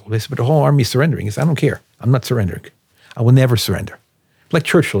the struggle. They said, but the whole army's surrendering. He said, I don't care. I'm not surrendering. I will never surrender. Like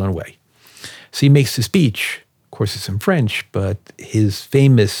Churchill in a way. So he makes the speech. Of course, it's in French, but his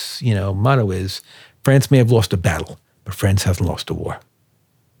famous, motto is, France may have lost a battle, but France hasn't lost a war.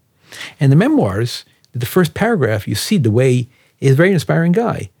 And the memoirs, the first paragraph, you see the way he's a very inspiring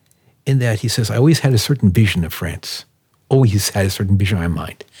guy in that he says, I always had a certain vision of France. Always had a certain vision in my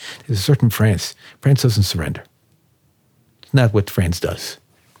mind. There's a certain France. France doesn't surrender. It's not what France does.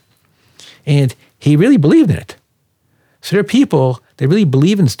 And he really believed in it. So there are people that really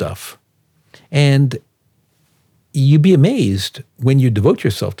believe in stuff. And you'd be amazed when you devote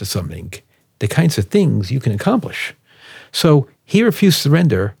yourself to something, the kinds of things you can accomplish. So he refused to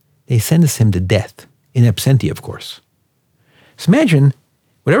surrender. They sentenced him to death, in absentia, of course. So imagine,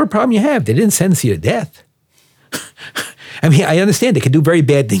 whatever problem you have, they didn't sentence you to death. I mean, I understand they could do very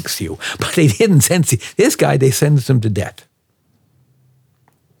bad things to you, but they didn't sentence you. This guy, they sentenced him to death.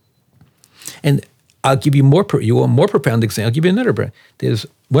 And I'll give you a more profound example. I'll give you another. There's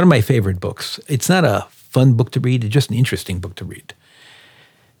one of my favorite books. It's not a fun book to read. It's just an interesting book to read.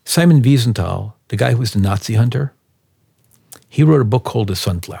 Simon Wiesenthal, the guy who was the Nazi hunter, he wrote a book called The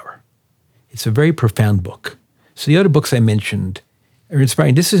Sunflower. It's a very profound book. So the other books I mentioned are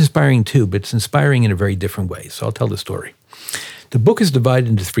inspiring. This is inspiring too, but it's inspiring in a very different way. So I'll tell the story. The book is divided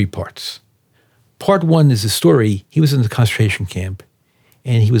into 3 parts. Part 1 is the story. He was in the concentration camp,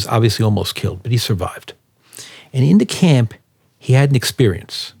 and he was obviously almost killed, but he survived. And in the camp, he had an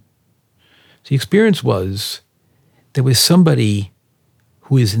experience. So the experience was there was somebody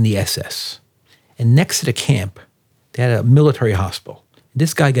who was in the SS. And next to the camp, they had a military hospital.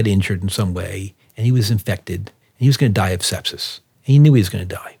 This guy got injured in some way, and he was infected, and he was going to die of sepsis. And he knew he was going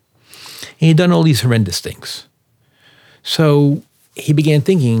to die. And he'd done all these horrendous things. So he began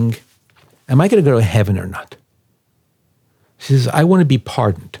thinking, am I going to go to heaven or not? He says, I want to be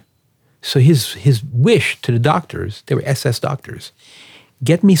pardoned. So his wish to the doctors, they were SS doctors,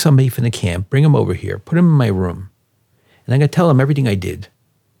 get me somebody from the camp, bring him over here, put him in my room, and I'm going to tell him everything I did.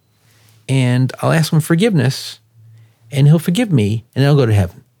 And I'll ask him forgiveness, and he'll forgive me, and I'll go to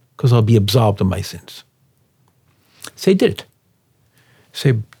heaven, because I'll be absolved of my sins. So he did it.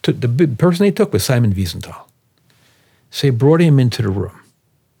 So the person they took was Simon Wiesenthal. So they brought him into the room.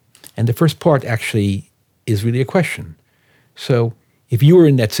 And the first part actually is really a question. So if you were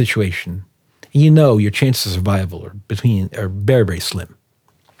in that situation, and you know your chances of survival are very, very slim.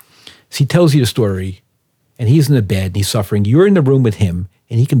 So he tells you the story, and he's in the bed, and he's suffering. You're in the room with him,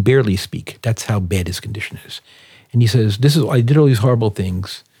 and he can barely speak. That's how bad his condition is. And he says, I did all these horrible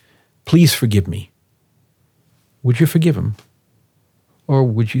things. Please forgive me. Would you forgive him? Or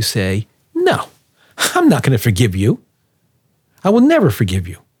would you say, no, I'm not going to forgive you. I will never forgive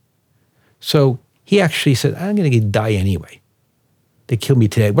you. So he actually said, I'm going to die anyway. They kill me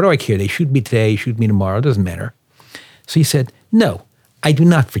today. What do I care? They shoot me today, shoot me tomorrow. It doesn't matter. So he said, no, I do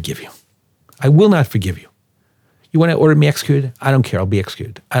not forgive you. I will not forgive you. You want to order me executed? I don't care. I'll be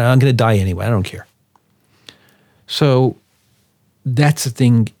executed. I'm going to die anyway. I don't care. So that's the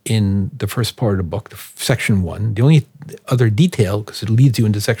thing in the first part of the book, section 1. The only other detail, because it leads you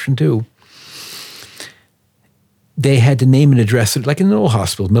into section 2, they had to name and address it, like in the old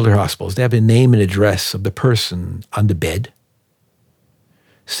hospitals, military hospitals. They have a name and address of the person on the bed,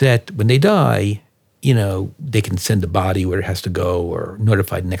 so that when they die, they can send the body where it has to go or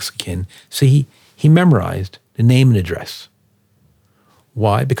notify the next of kin. So he memorized the name and address.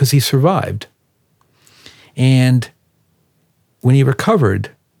 Why? Because he survived. And when he recovered,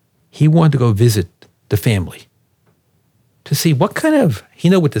 he wanted to go visit the family to see what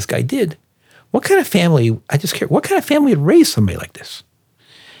this guy did. What kind of family, I just care, what kind of family would raise somebody like this?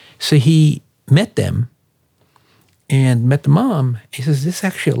 So he met them and met the mom. He says, this is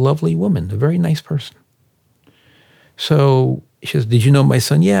actually a lovely woman, a very nice person. So she says, did you know my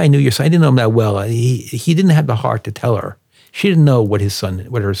son? Yeah, I knew your son. I didn't know him that well. He didn't have the heart to tell her. She didn't know what her son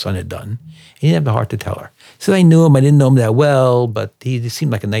had done. He didn't have the heart to tell her. He said, I knew him. I didn't know him that well, but he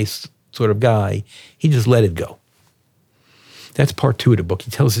seemed like a nice sort of guy. He just let it go. That's part 2 of the book.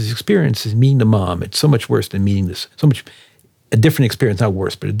 He tells his experiences meeting the mom. It's so much worse than meeting this. A different experience, not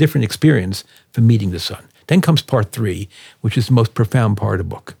worse, but a different experience from meeting the son. Then comes part 3, which is the most profound part of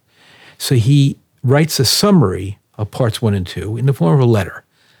the book. So he writes a summary of parts 1 and 2 in the form of a letter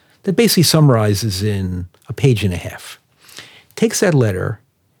that basically summarizes in a page and a half. Takes that letter.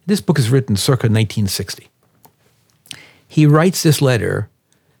 This book is written circa 1960. He writes this letter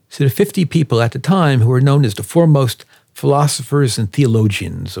to the 50 people at the time who were known as the foremost philosophers and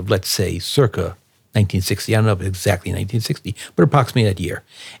theologians of, let's say, circa 1960. I don't know if exactly 1960, but approximately that year.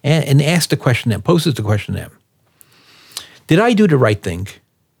 And asks the question to them, poses the question to them. Did I do the right thing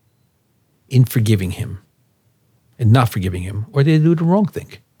in forgiving him and not forgiving him, or did I do the wrong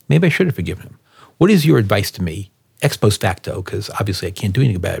thing? Maybe I should have forgiven him. What is your advice to me, ex post facto, because obviously I can't do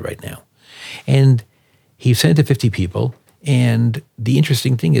anything about it right now. And he sent it to 50 people, and the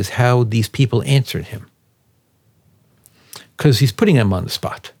interesting thing is how these people answered him, because he's putting them on the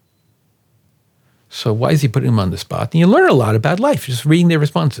spot. So why is he putting them on the spot? And you learn a lot about life just reading their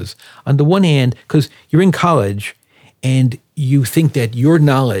responses. On the one hand, because you're in college and you think that your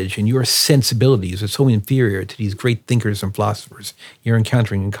knowledge and your sensibilities are so inferior to these great thinkers and philosophers you're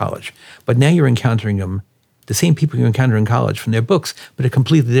encountering in college. But now you're encountering them, the same people you encounter in college from their books, but at a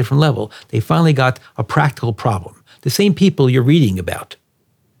completely different level. They finally got a practical problem. The same people you're reading about.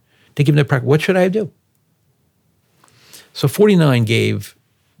 They give them the practical, what should I do? So 49 gave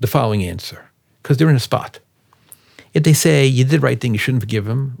the following answer, because they're in a spot. If they say, you did the right thing, you shouldn't forgive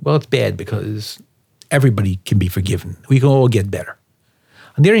them, well, it's bad because everybody can be forgiven. We can all get better.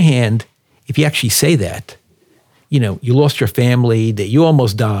 On the other hand, if you actually say that, you lost your family, that you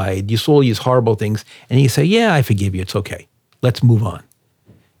almost died, you saw all these horrible things, and you say, yeah, I forgive you, it's okay. Let's move on.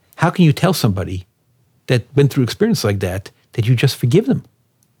 How can you tell somebody that went through experience like that you just forgive them?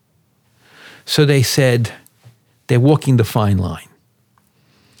 So they said, they're walking the fine line.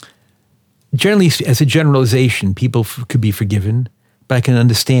 Generally, as a generalization, people could be forgiven, but I can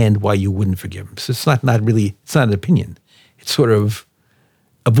understand why you wouldn't forgive them. So it's not an opinion. It's sort of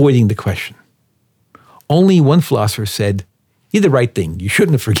avoiding the question. Only one philosopher said, you did the right thing. You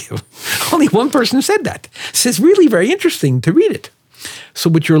shouldn't have forgiven. Only one person said that. So it's really very interesting to read it. So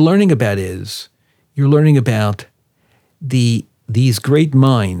what you're learning about is, you're learning about these great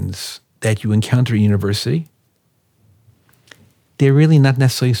minds that you encounter at university. They're really not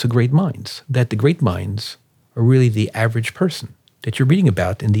necessarily so great minds, that the great minds are really the average person that you're reading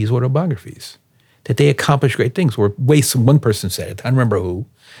about in these autobiographies, that they accomplish great things. Or one person said it, I don't remember who,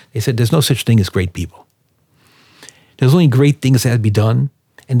 they said there's no such thing as great people. There's only great things that have to be done,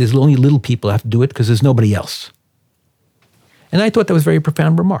 and there's only little people that have to do it because there's nobody else. And I thought that was a very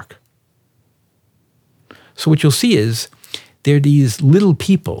profound remark. So what you'll see is, there are these little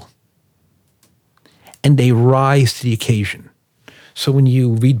people, and they rise to the occasion. So when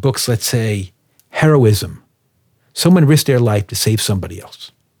you read books, let's say, heroism, someone risked their life to save somebody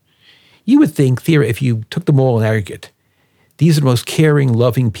else. You would think, if you took them all in aggregate, these are the most caring,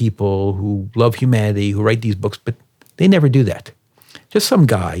 loving people who love humanity, who write these books, but they never do that. Just some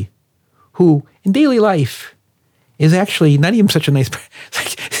guy who, in daily life, is actually not even such a nice person.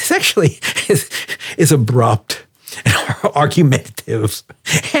 It's actually is abrupt and argumentative,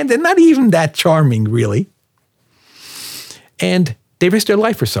 and they're not even that charming, really. And they risk their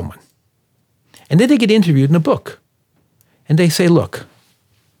life for someone. And then they get interviewed in a book. And they say, look,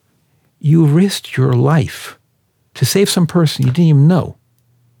 you risked your life to save some person you didn't even know.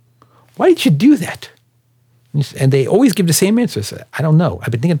 Why did you do that? And they always give the same answer. So, I don't know.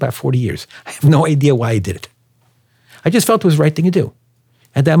 I've been thinking about 40 years. I have no idea why I did it. I just felt it was the right thing to do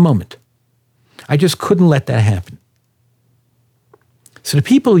at that moment. I just couldn't let that happen. So the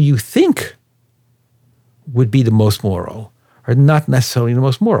people you think would be the most moral are not necessarily the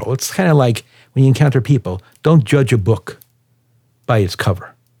most moral. It's kind of like when you encounter people, don't judge a book by its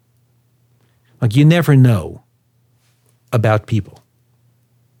cover. Like, you never know about people.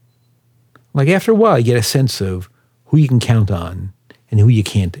 Like, after a while, you get a sense of who you can count on and who you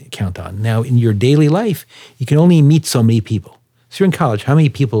can't count on. Now, in your daily life, you can only meet so many people. So you're in college, how many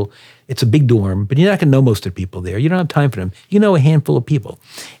people? It's a big dorm, but you're not going to know most of the people there. You don't have time for them. You know a handful of people.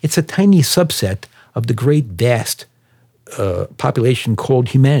 It's a tiny subset of the great, vast population called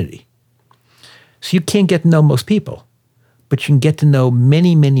humanity. So you can't get to know most people, but you can get to know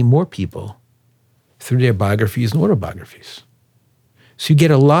many, many more people through their biographies and autobiographies. So you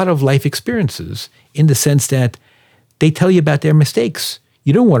get a lot of life experiences in the sense that they tell you about their mistakes.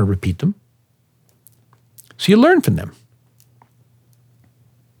 You don't want to repeat them. So you learn from them.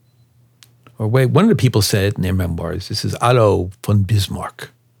 Or one of the people said in their memoirs, this is Otto von Bismarck.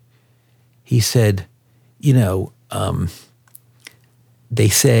 He said, they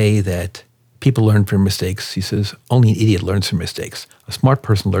say that people learn from mistakes. He says, only an idiot learns from mistakes. A smart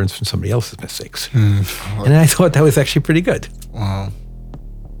person learns from somebody else's mistakes. And I thought that was actually pretty good. Wow.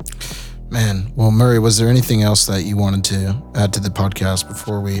 Man, well, Murray, was there anything else that you wanted to add to the podcast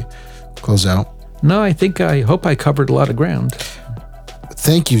before we close out? No, I hope I covered a lot of ground.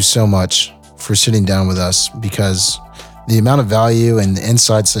 Thank you so much for sitting down with us, because the amount of value and the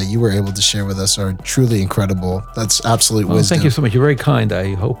insights that you were able to share with us are truly incredible. That's absolute wisdom. Thank you so much. You're very kind.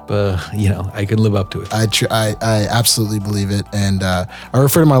 I hope, I can live up to it. I absolutely believe it. And I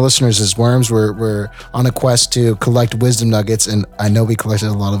refer to my listeners as worms. We're on a quest to collect wisdom nuggets, and I know we collected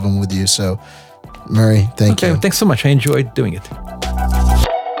a lot of them with you. So, Murray, thank you. Thanks so much. I enjoyed doing it.